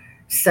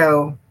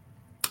 So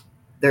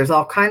there's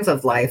all kinds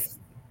of life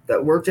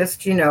that we're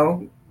just,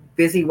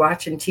 busy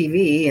watching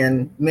TV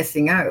and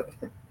missing out.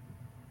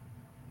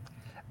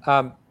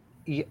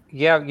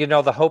 Yeah,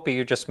 the Hopi,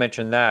 you just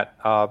mentioned that.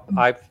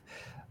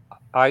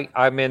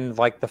 I'm in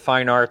like the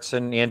fine arts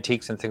and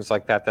antiques and things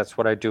like that. That's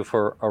what I do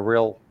for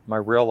my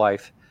real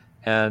life.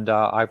 And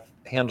I've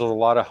handled a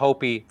lot of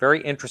Hopi,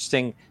 very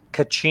interesting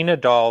Kachina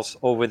dolls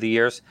over the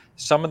years.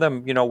 Some of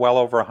them, well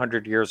over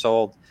 100 years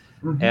old.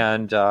 Mm-hmm.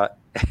 And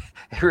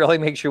it really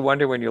makes you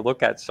wonder when you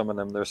look at some of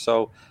them. They're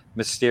so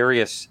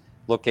mysterious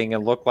looking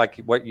and look like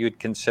what you'd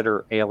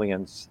consider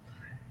aliens.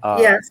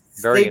 Yes,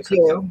 very they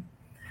do.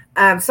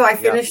 So I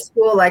finished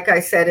school, like I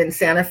said, in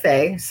Santa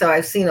Fe. So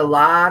I've seen a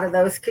lot of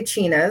those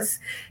Kachinas,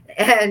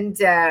 and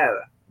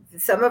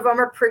some of them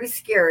are pretty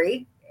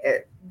scary,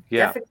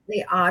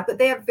 definitely odd, but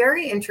they have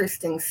very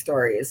interesting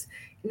stories.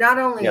 Not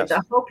only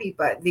the Hopi,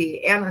 but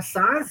the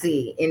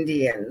Anasazi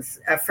Indians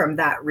from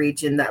that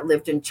region that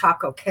lived in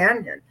Chaco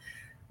Canyon.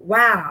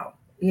 Wow.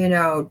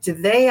 Do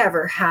they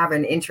ever have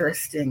an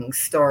interesting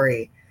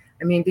story?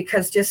 I mean,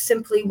 because just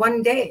simply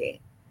one day,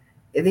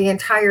 the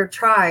entire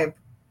tribe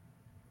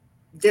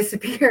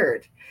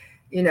disappeared.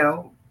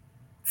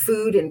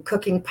 Food and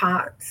cooking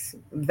pots,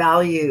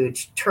 valued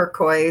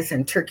turquoise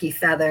and turkey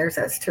feathers,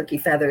 as turkey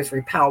feathers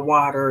repel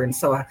water. And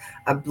so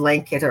a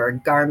blanket or a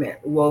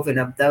garment woven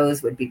of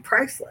those would be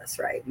priceless,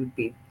 right? Would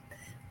be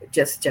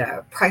just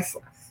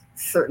priceless.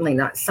 Certainly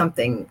not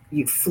something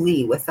you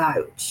flee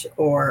without.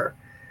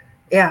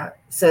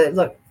 So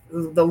look,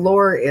 the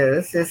lore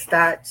is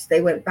that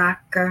they went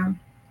back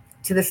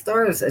to the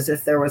stars as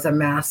if there was a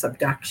mass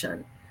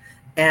abduction.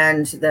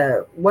 And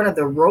one of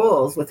the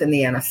roles within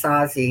the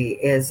Anasazi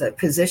is a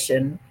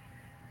position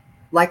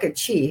like a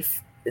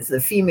chief. The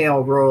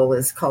female role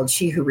is called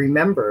She Who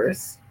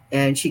Remembers,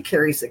 and she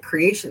carries the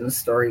creation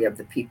story of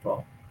the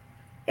people.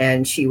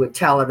 And she would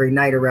tell every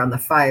night around the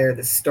fire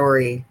the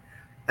story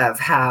of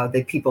how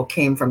the people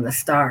came from the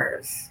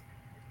stars.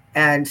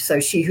 And so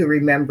She Who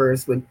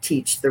Remembers would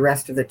teach the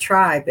rest of the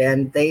tribe,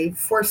 and they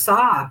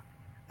foresaw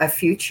a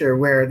future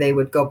where they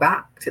would go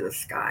back to the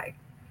sky.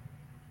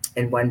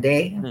 And one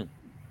day,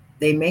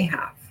 they may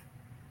have.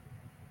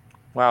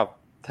 Wow,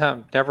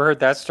 never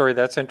heard that story.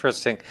 That's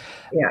interesting.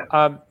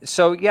 Yeah.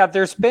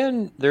 There's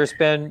been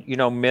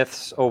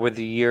myths over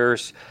the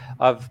years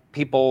of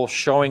people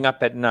showing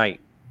up at night,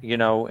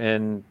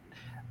 and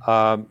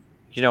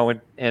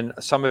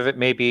some of it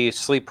may be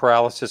sleep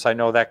paralysis. I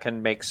know that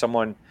can make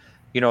someone,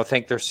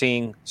 think they're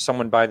seeing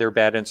someone by their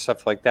bed and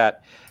stuff like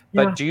that.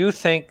 But do you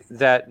think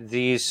that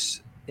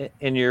these,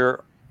 in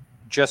your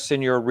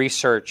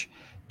research,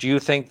 do you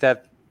think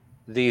that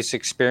these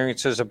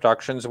experiences,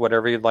 abductions,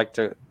 whatever you'd like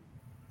to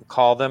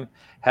call them,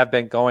 have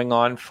been going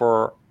on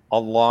for a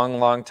long,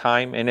 long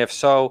time? And if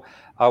so,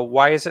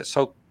 why has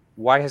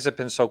it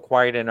been so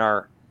quiet in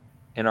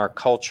our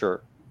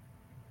culture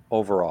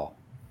overall?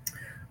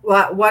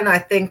 Well, one, I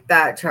think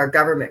that our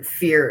government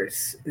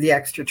fears the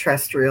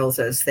extraterrestrials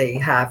as they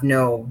have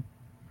no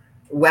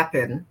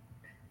weapon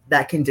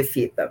that can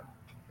defeat them.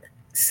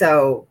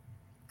 So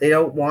they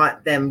don't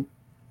want them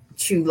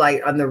too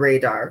light on the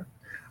radar.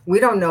 We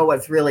don't know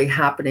what's really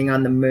happening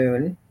on the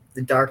moon.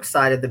 the dark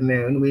side of the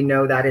moon. We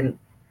know that in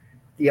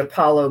the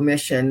Apollo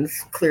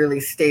missions clearly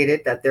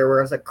stated that there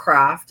was a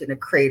craft in a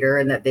crater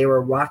and that they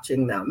were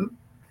watching them.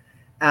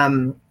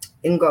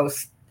 Ingo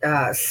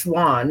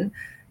Swann,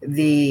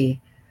 the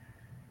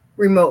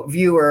remote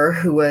viewer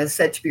who was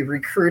said to be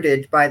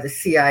recruited by the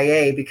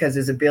CIA because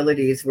his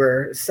abilities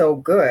were so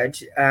good,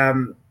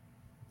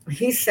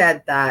 he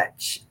said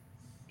that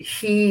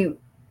he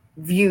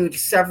viewed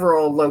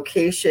several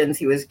locations.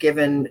 He was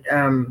given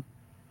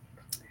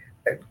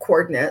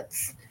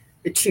coordinates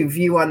to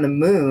view on the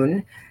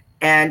moon.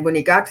 And when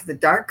he got to the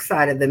dark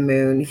side of the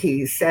moon,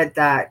 he said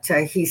that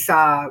he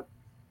saw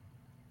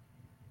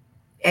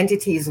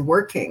entities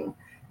working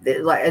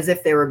as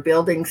if they were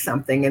building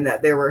something, and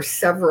that there were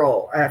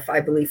several, I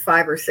believe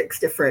 5 or 6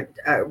 different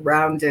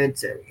rounded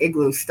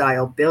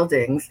igloo-style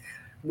buildings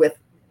with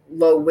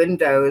low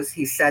windows.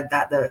 He said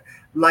that the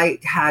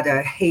light had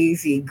a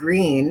hazy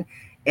green,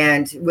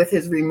 and with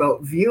his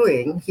remote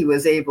viewing, he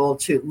was able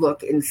to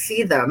look and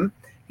see them.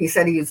 He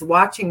said he was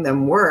watching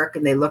them work,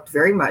 and they looked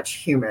very much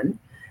human.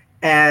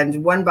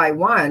 And one by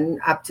one,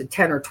 up to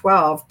 10 or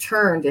 12,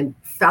 turned and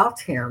felt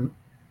him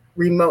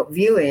remote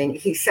viewing.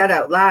 He said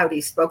out loud, he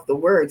spoke the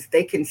words,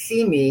 "They can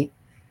see me."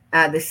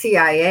 The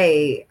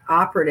CIA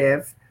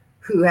operative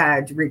who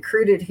had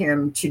recruited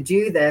him to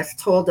do this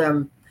told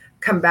him,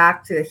 "Come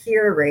back to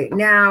here right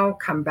now,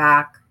 come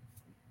back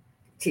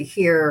to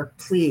here,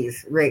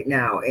 please, right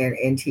now."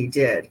 And he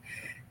did.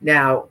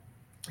 Now,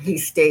 he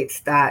states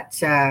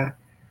that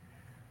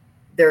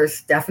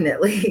there's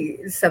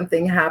definitely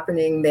something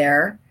happening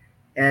there,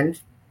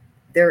 and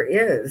there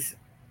is.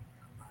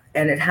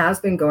 And it has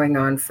been going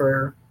on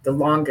for the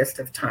longest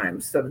of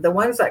times. So the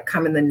ones that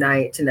come in the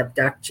night and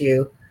abduct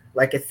you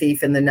like a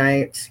thief in the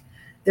night,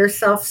 they're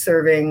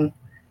self-serving,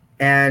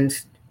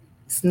 and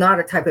it's not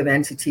a type of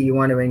entity you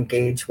want to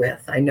engage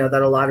with. I know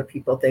that a lot of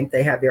people think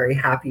they have very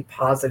happy,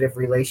 positive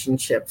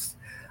relationships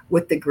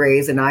with the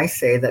Greys, and I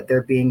say that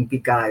they're being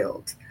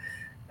beguiled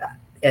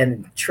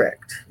and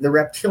tricked. The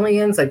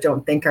reptilians, I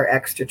don't think are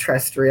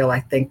extraterrestrial. I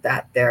think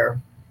that they're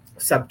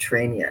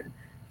subterranean.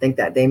 I think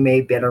that they may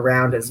have been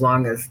around as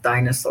long as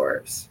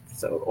dinosaurs.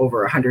 So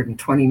over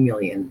 120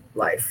 million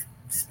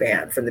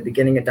lifespan from the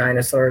beginning of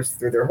dinosaurs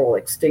through their whole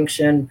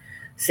extinction,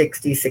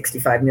 60,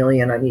 65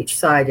 million on each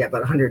side, yeah, about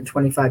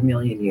 125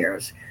 million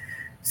years.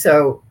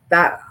 So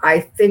that, I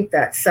think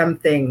that some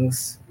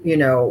things,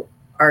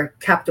 are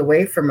kept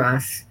away from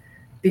us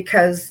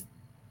because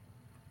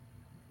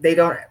they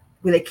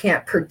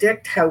can't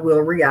predict how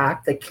we'll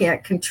react. They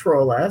can't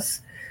control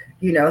us.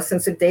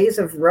 Since the days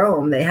of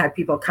Rome, they had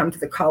people come to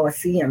the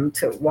Colosseum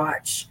to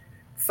watch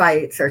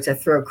fights or to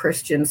throw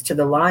Christians to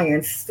the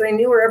lions. So they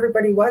knew where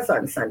everybody was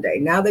on Sunday.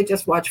 Now they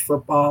just watch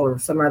football or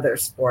some other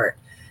sport.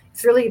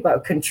 It's really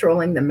about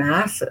controlling the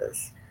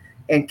masses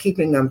and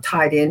keeping them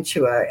tied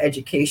into an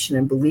education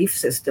and belief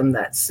system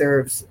that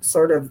serves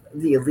sort of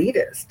the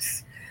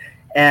elitists.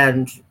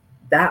 And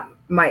that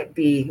might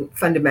be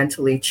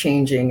fundamentally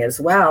changing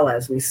as well,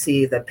 as we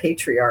see the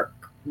patriarch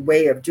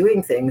way of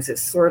doing things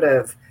is sort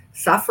of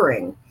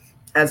suffering,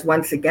 as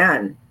once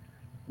again,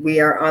 we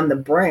are on the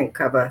brink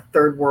of a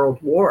third world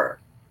war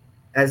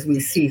as we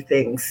see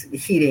things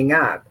heating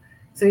up.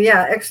 So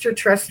yeah,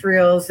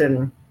 extraterrestrials,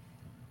 and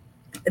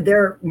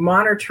they're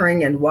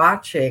monitoring and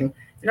watching.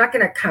 They're not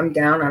going to come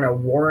down on a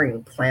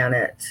warring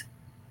planet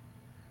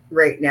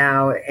right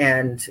now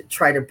and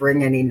try to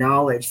bring any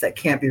knowledge that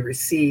can't be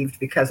received,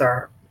 because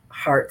our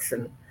hearts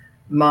and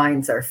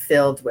minds are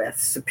filled with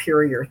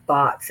superior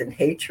thoughts and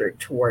hatred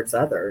towards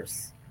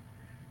others.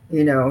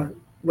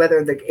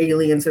 Whether the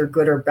aliens are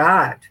good or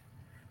bad,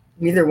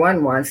 neither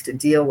one wants to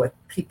deal with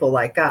people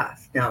like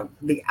us. Now,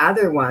 the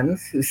other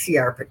ones who see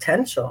our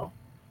potential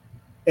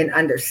and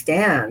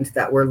understand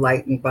that we're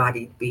light and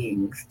bodied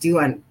beings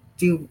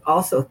do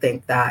also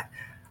think that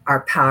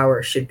our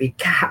power should be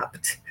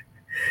capped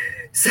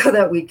so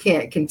that we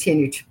can't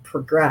continue to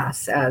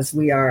progress, as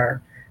we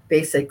are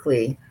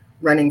basically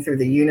running through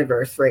the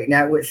universe right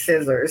now with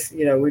scissors.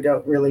 We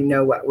don't really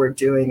know what we're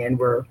doing, and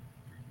we're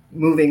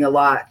moving a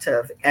lot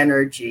of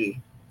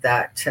energy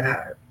that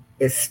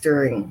is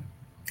stirring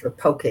or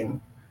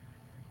poking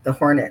the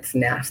hornet's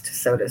nest,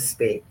 so to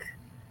speak.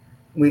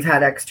 We've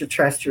had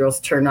extraterrestrials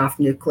turn off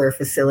nuclear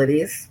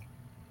facilities.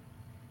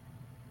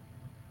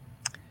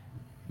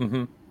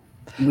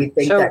 Mm-hmm. We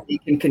think that they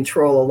can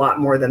control a lot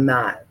more than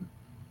that.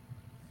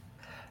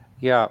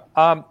 Yeah.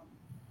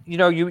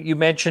 You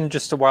mentioned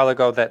just a while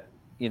ago that,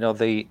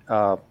 the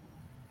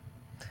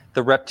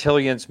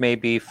reptilians may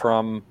be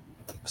from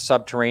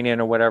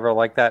subterranean or whatever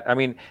like that. I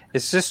mean,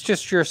 is this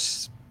just your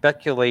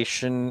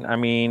speculation? I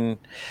mean,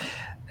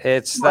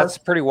 that's a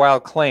pretty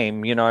wild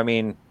claim,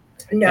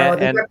 No,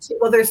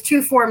 there's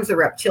 2 forms of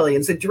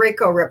reptilians. The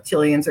Draco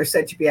reptilians are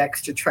said to be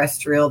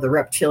extraterrestrial. The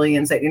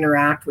reptilians that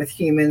interact with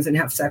humans and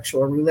have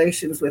sexual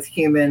relations with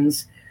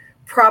humans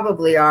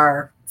probably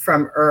are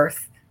from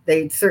Earth.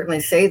 They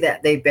certainly say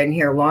that they've been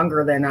here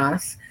longer than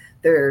us.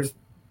 There's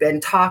been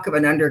talk of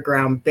an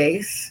underground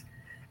base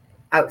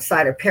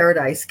outside of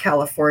Paradise,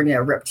 California,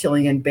 a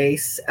reptilian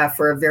base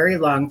for a very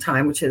long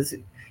time, which is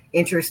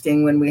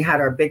interesting, when we had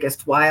our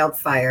biggest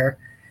wildfire,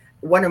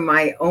 one of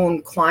my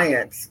own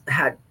clients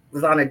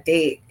was on a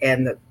date,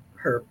 and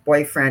her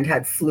boyfriend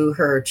had flew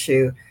her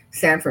to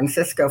San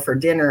Francisco for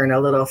dinner in a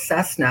little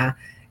Cessna,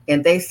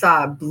 and they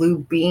saw a blue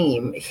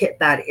beam hit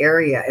that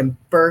area and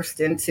burst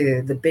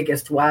into the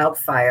biggest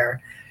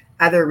wildfire.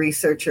 Other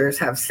researchers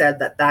have said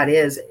that that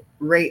is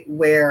right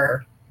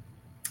where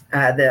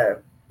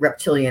the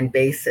reptilian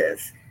base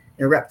is.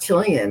 The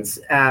reptilians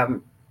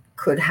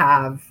could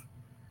have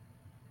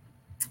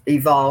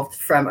evolved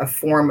from a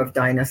form of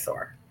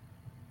dinosaur,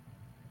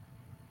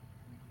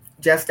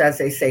 just as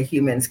they say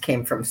humans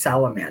came from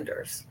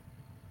salamanders.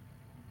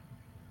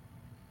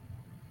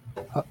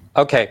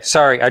 Okay,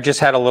 sorry, I just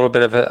had a little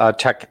bit of a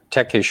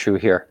tech issue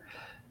here.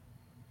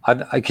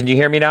 Can you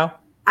hear me now?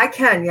 I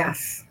can,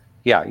 yes.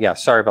 Yeah.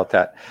 Sorry about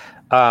that.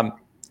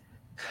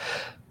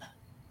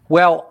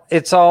 Well,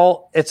 it's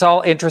all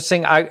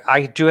interesting.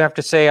 I do have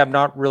to say I'm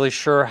not really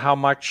sure how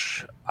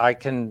much I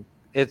can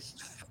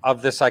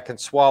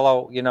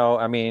swallow.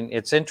 I mean,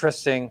 it's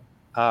interesting,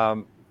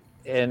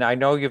 and I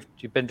know you've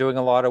been doing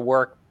a lot of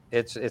work.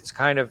 It's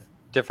kind of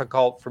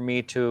difficult for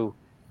me to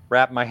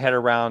wrap my head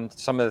around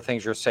some of the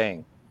things you're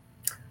saying.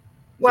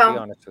 Well, to be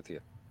honest with you,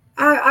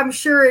 I'm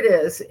sure it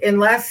is,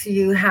 unless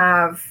you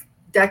have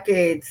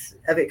decades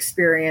of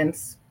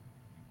experience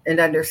and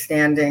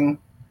understanding.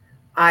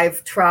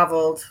 I've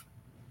traveled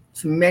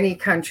to many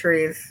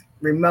countries,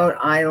 remote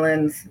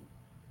islands,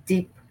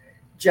 deep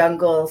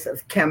jungles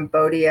of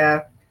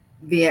Cambodia,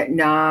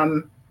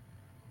 Vietnam,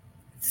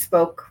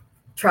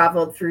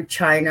 traveled through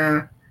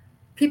China.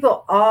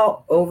 People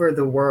all over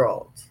the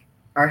world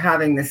are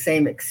having the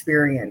same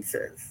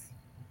experiences,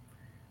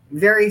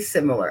 very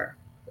similar,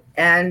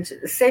 and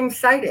same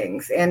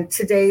sightings. And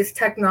today's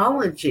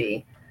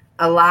technology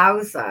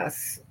allows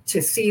us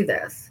to see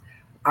this.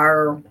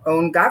 Our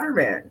own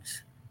government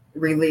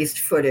released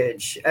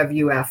footage of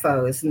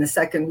UFOs. In the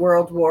Second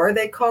World War,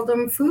 they called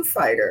them Foo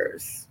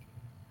Fighters.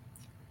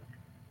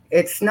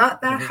 It's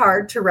not that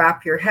hard to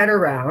wrap your head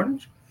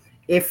around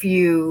if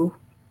you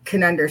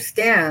can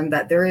understand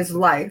that there is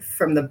life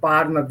from the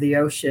bottom of the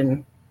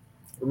ocean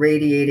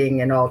radiating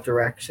in all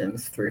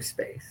directions through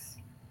space.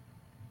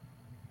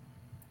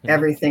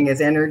 Everything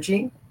is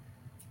energy.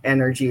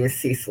 Energy is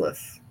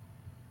ceaseless.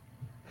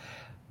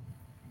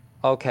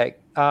 Okay.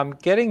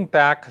 Getting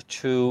back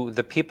to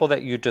the people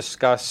that you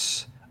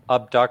discuss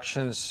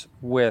abductions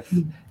with,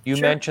 you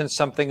mentioned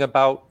something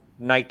about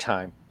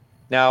nighttime.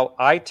 Now,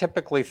 I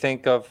typically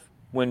think of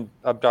when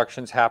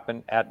abductions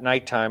happen at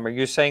nighttime. Are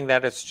you saying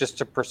that it's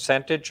just a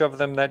percentage of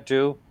them that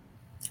do?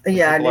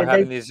 Yeah. People are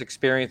having these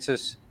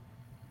experiences?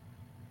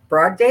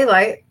 Broad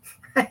daylight,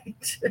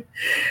 right?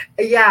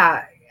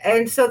 Yeah.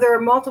 And so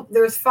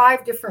there's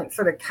 5 different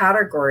sort of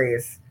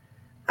categories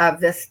of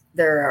this.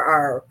 There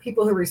are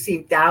people who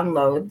receive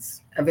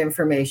downloads of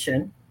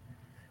information,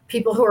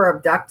 people who are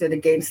abducted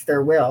against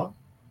their will,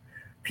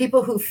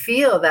 people who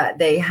feel that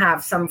they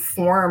have some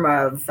form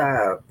of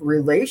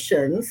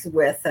relations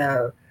with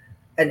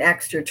an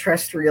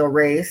extraterrestrial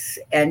race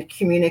and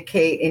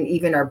communicate and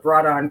even are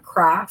brought on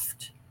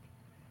craft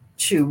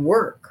to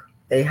work.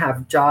 They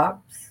have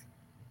jobs.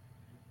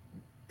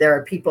 There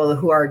are people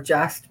who are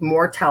just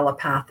more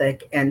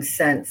telepathic and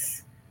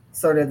sense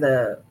sort of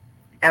the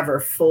ever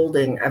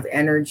folding of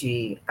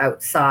energy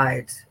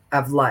outside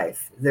of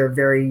life. They're a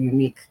very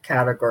unique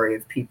category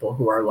of people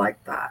who are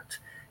like that.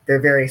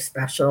 They're very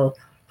special,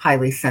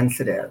 highly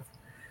sensitive.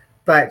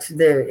 But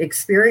the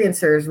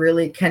experiencers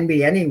really can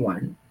be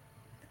anyone.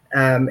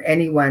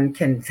 Anyone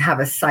can have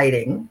a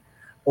sighting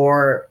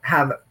or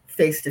have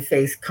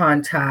face-to-face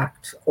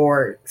contact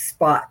or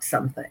spot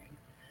something.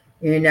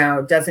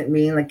 It doesn't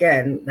mean,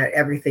 again, that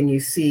everything you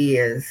see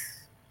is,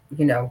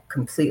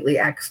 completely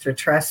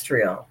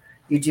extraterrestrial.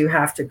 You do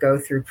have to go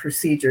through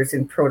procedures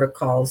and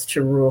protocols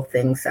to rule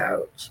things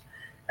out,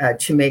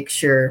 to make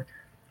sure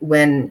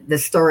when the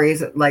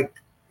stories like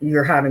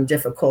you're having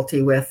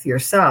difficulty with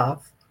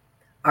yourself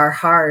are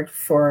hard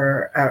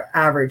for an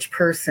average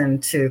person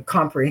to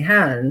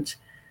comprehend,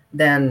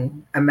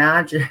 then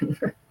imagine,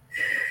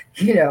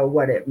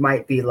 what it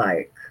might be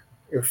like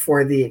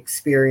for the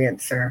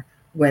experiencer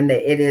when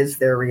it is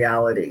their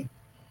reality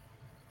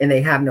and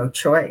they have no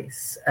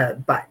choice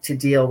but to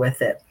deal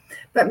with it.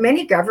 But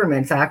many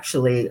governments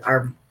actually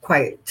are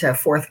quite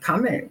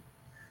forthcoming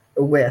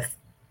with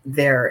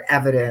their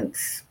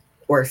evidence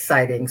or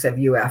sightings of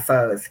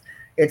UFOs.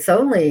 It's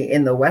only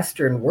in the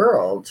Western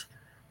world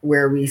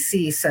where we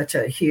see such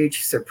a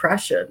huge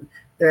suppression.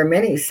 There are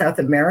many South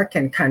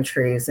American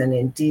countries and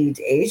indeed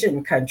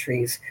Asian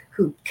countries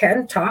who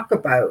can talk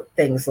about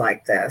things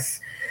like this.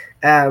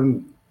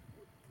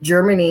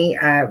 Germany,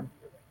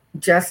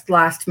 just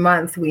last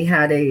month, we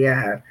had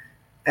a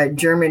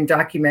German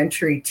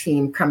documentary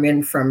team come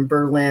in from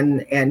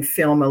Berlin and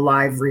film a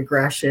live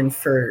regression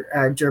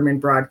for German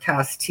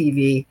broadcast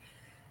TV.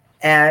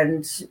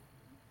 And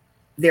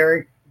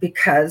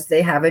because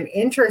they have an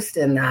interest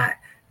in that.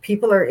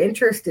 People are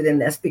interested in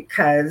this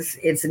because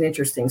it's an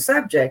interesting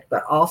subject,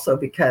 but also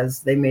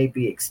because they may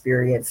be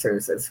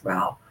experiencers as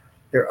well.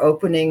 They're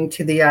opening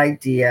to the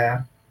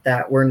idea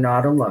that we're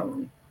not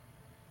alone.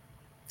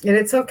 And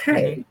it's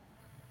okay.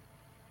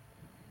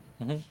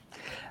 Mm-hmm.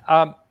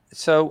 Mm-hmm.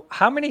 So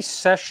how many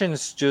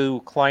sessions do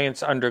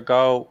clients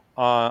undergo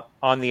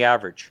on the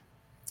average?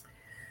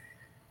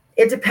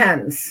 It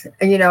depends.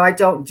 And, I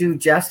don't do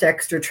just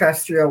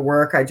extraterrestrial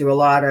work. I do a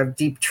lot of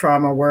deep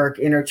trauma work,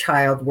 inner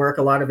child work,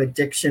 a lot of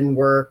addiction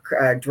work,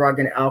 drug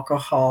and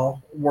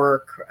alcohol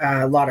work,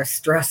 a lot of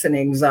stress and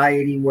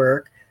anxiety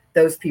work.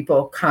 Those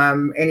people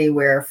come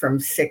anywhere from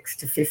 6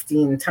 to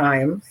 15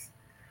 times.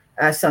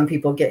 Some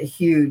people get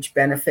huge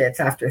benefits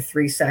after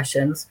 3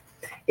 sessions.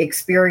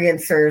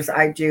 Experiencers,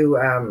 I do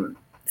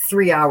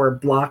 3-hour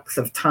blocks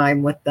of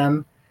time with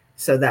them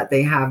so that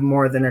they have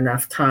more than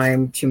enough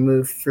time to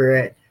move through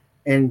it.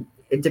 And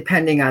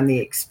depending on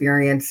the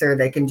experiencer,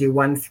 they can do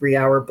 1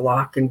 3-hour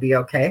block and be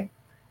okay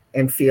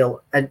and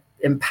feel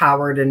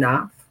empowered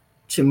enough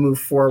to move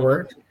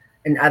forward.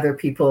 And other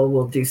people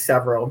will do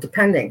several,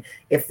 depending.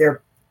 If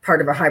they're part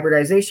of a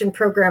hybridization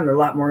program, there's a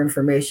lot more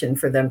information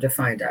for them to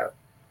find out.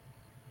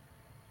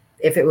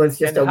 If it was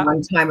just a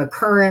one-time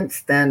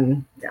occurrence,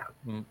 then yeah.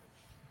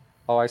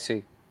 Oh, I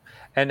see.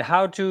 And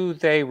how do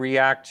they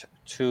react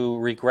to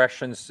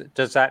regressions?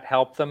 Does that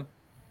help them?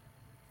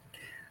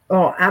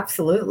 Oh,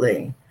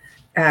 absolutely.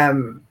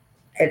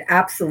 It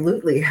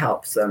absolutely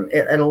helps them.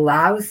 It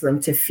allows them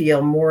to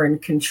feel more in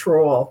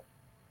control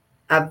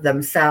of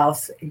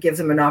themselves. It gives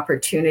them an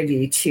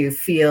opportunity to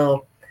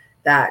feel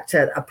that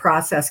a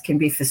process can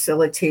be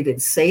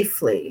facilitated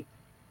safely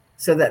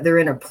so that they're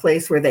in a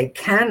place where they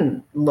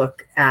can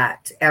look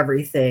at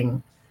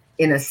everything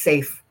in a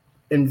safe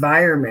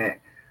environment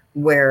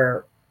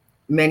where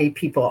many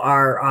people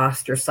are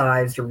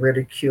ostracized or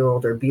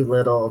ridiculed or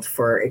belittled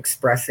for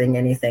expressing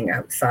anything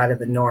outside of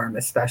the norm,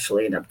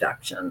 especially in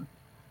abduction.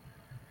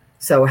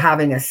 So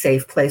having a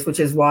safe place, which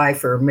is why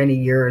for many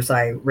years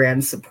I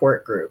ran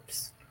support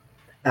groups,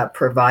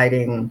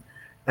 providing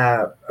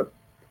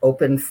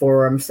open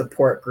forum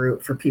support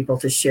group for people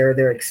to share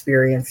their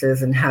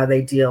experiences and how they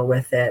deal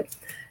with it.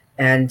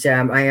 And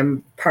I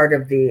am part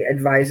of the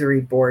advisory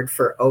board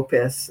for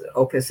OPUS.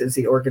 OPUS is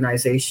the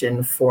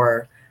organization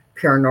for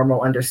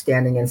paranormal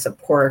understanding and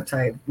support.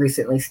 I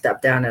recently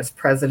stepped down as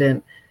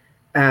president.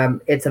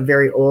 It's a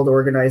very old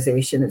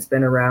organization. It's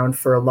been around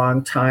for a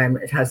long time.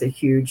 It has a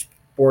huge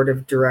board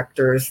of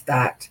directors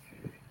that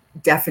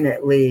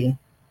definitely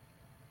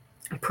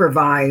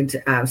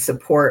provide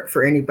support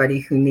for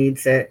anybody who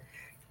needs it.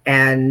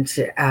 And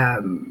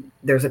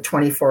there's a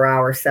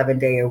 24-hour,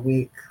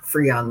 7-day-a-week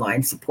free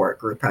online support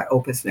group at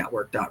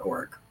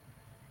opusnetwork.org.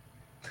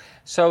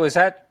 So is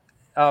that,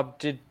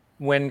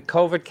 when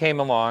COVID came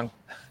along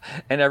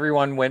and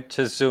everyone went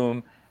to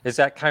Zoom, is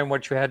that kind of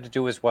what you had to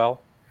do as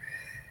well?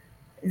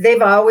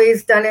 They've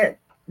always done it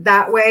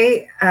that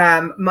way.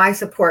 My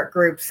support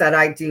groups that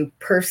I do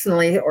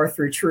personally or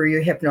through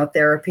True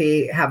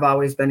Hypnotherapy have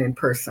always been in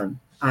person.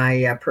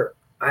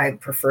 I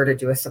prefer to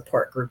do a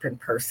support group in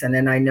person.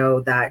 And I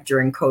know that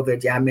during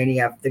COVID,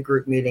 many of the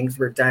group meetings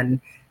were done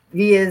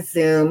via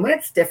Zoom.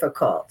 It's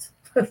difficult.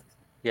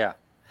 Yeah.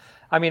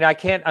 I mean, I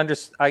can't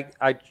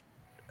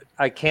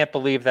I can't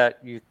believe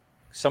that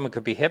someone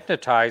could be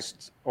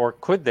hypnotized, or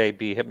could they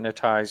be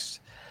hypnotized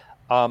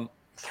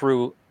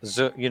through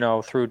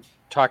through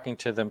talking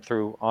to them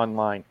through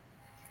online?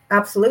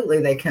 Absolutely,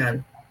 they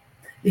can.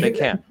 They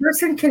can. A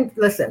person can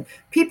listen.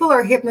 People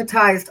are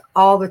hypnotized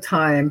all the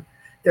time.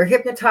 They're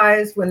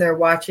hypnotized when they're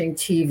watching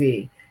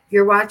TV.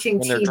 You're watching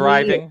when TV. They're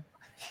driving.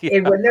 Yeah.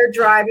 And when they're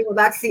driving, well,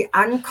 that's the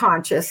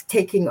unconscious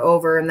taking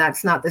over, and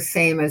that's not the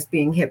same as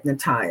being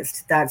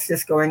hypnotized. That's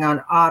just going on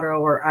auto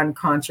or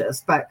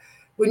unconscious. But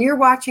when you're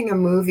watching a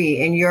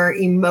movie and you're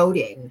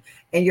emoting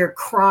and you're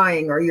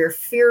crying or you're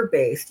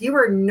fear-based, you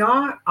are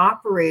not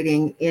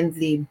operating in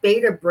the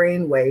beta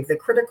brainwave, the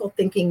critical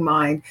thinking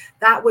mind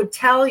that would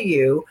tell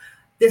you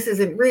this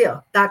isn't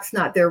real. That's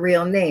not their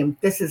real name.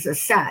 This is a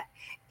set.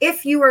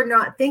 If you are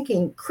not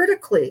thinking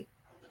critically,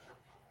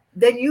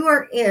 then you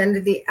are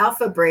in the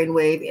alpha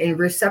brainwave in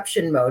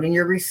reception mode, and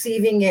you're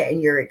receiving it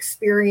and you're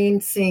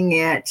experiencing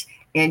it,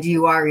 and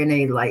you are in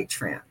a light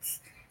trance.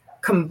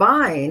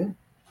 Combine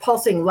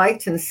pulsing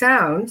light and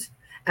sound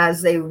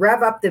as they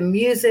rev up the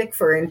music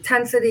for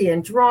intensity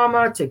and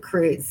drama to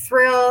create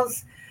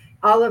thrills.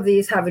 All of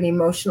these have an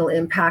emotional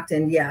impact.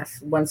 And yes,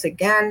 once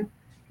again,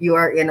 you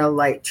are in a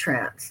light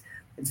trance.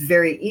 It's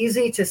very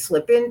easy to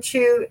slip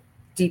into.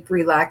 Deep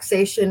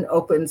relaxation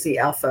opens the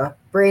alpha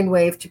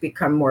brainwave to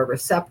become more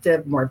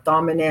receptive, more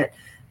dominant.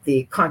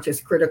 The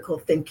conscious critical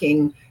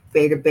thinking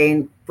beta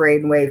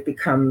brainwave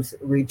becomes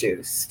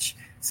reduced.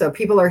 So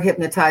people are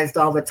hypnotized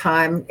all the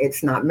time.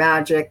 It's not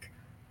magic.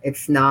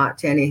 It's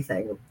not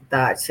anything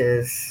that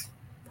is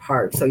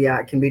hard. So yeah,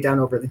 it can be done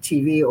over the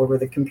TV, over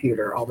the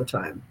computer all the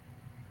time.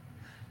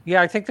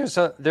 Yeah, I think there's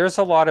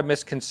a lot of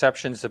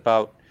misconceptions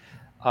about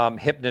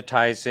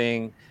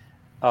hypnotizing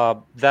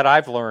that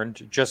I've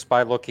learned just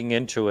by looking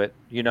into it.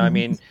 I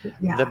mean,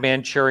 the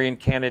Manchurian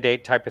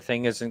Candidate type of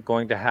thing isn't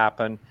going to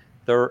happen.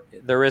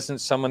 There isn't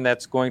someone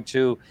that's going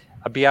to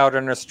be out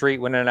on the street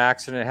when an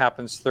accident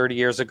happens 30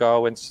 years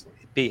ago and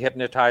be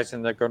hypnotized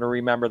and they're going to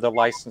remember the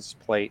license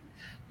plate.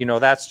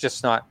 That's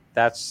just not,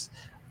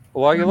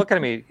 well, you're looking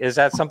at me. Is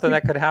that something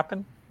that could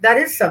happen? That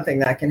is something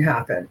that can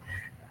happen.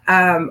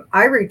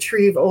 I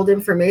retrieve old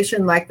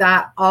information like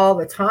that all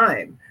the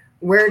time.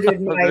 Where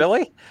did my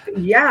really?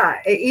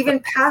 Yeah, even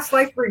past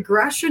life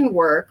regression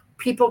work,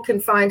 people can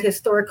find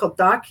historical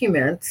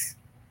documents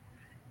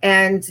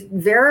and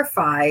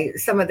verify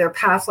some of their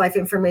past life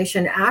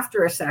information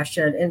after a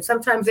session. And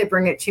sometimes they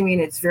bring it to me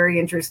and it's very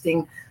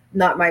interesting.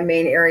 Not my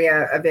main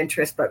area of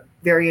interest, but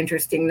very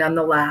interesting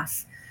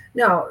nonetheless.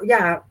 No,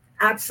 yeah,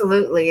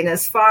 absolutely. And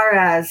as far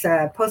as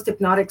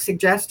post-hypnotic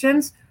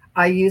suggestions,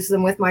 I use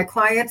them with my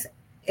clients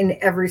in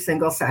every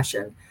single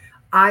session.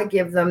 I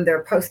give them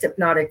their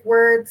post-hypnotic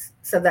words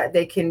so that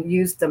they can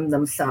use them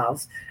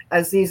themselves,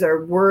 as these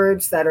are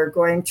words that are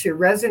going to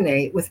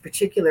resonate with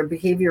particular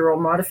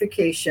behavioral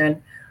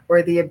modification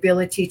or the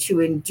ability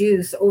to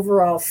induce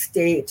overall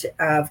state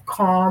of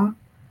calm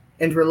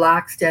and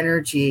relaxed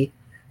energy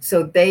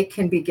so they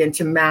can begin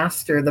to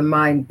master the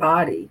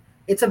mind-body.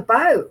 It's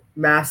about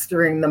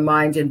mastering the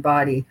mind and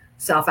body,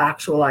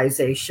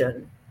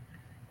 self-actualization.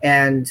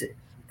 And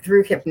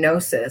through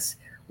hypnosis,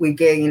 we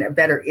gain a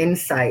better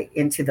insight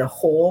into the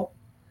whole.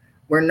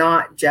 We're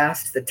not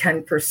just the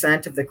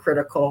 10% of the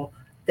critical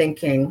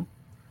thinking.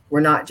 We're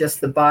not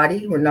just the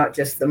body. We're not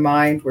just the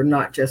mind. We're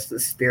not just the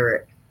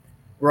spirit.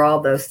 We're all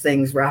those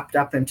things wrapped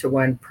up into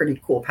one pretty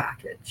cool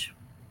package.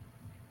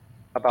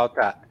 About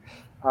that.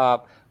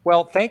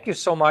 Well, thank you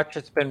so much.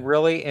 It's been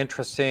really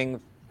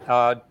interesting.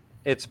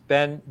 It's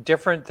been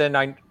different than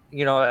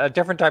a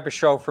different type of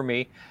show for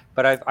me,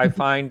 but I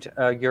find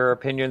your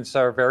opinions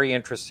are very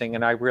interesting,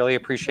 and I really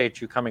appreciate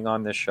you coming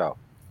on this show.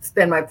 It's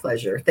been my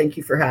pleasure. Thank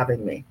you for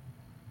having me.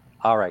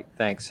 All right.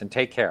 Thanks, and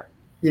take care.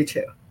 You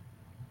too.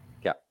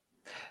 Yeah.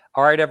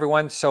 All right,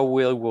 everyone. So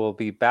we will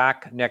be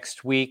back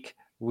next week.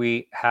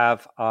 We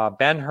have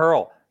Ben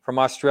Hurl from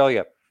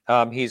Australia.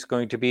 He's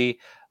going to be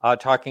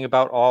talking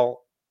about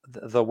all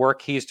the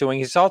work he's doing.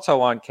 He's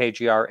also on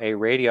KGRA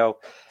Radio,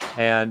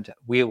 and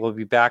we will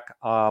be back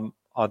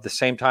at the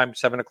same time,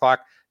 7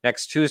 o'clock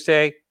next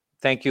Tuesday.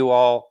 Thank you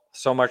all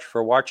so much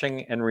for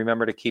watching, and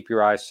remember to keep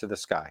your eyes to the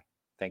sky.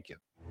 Thank you.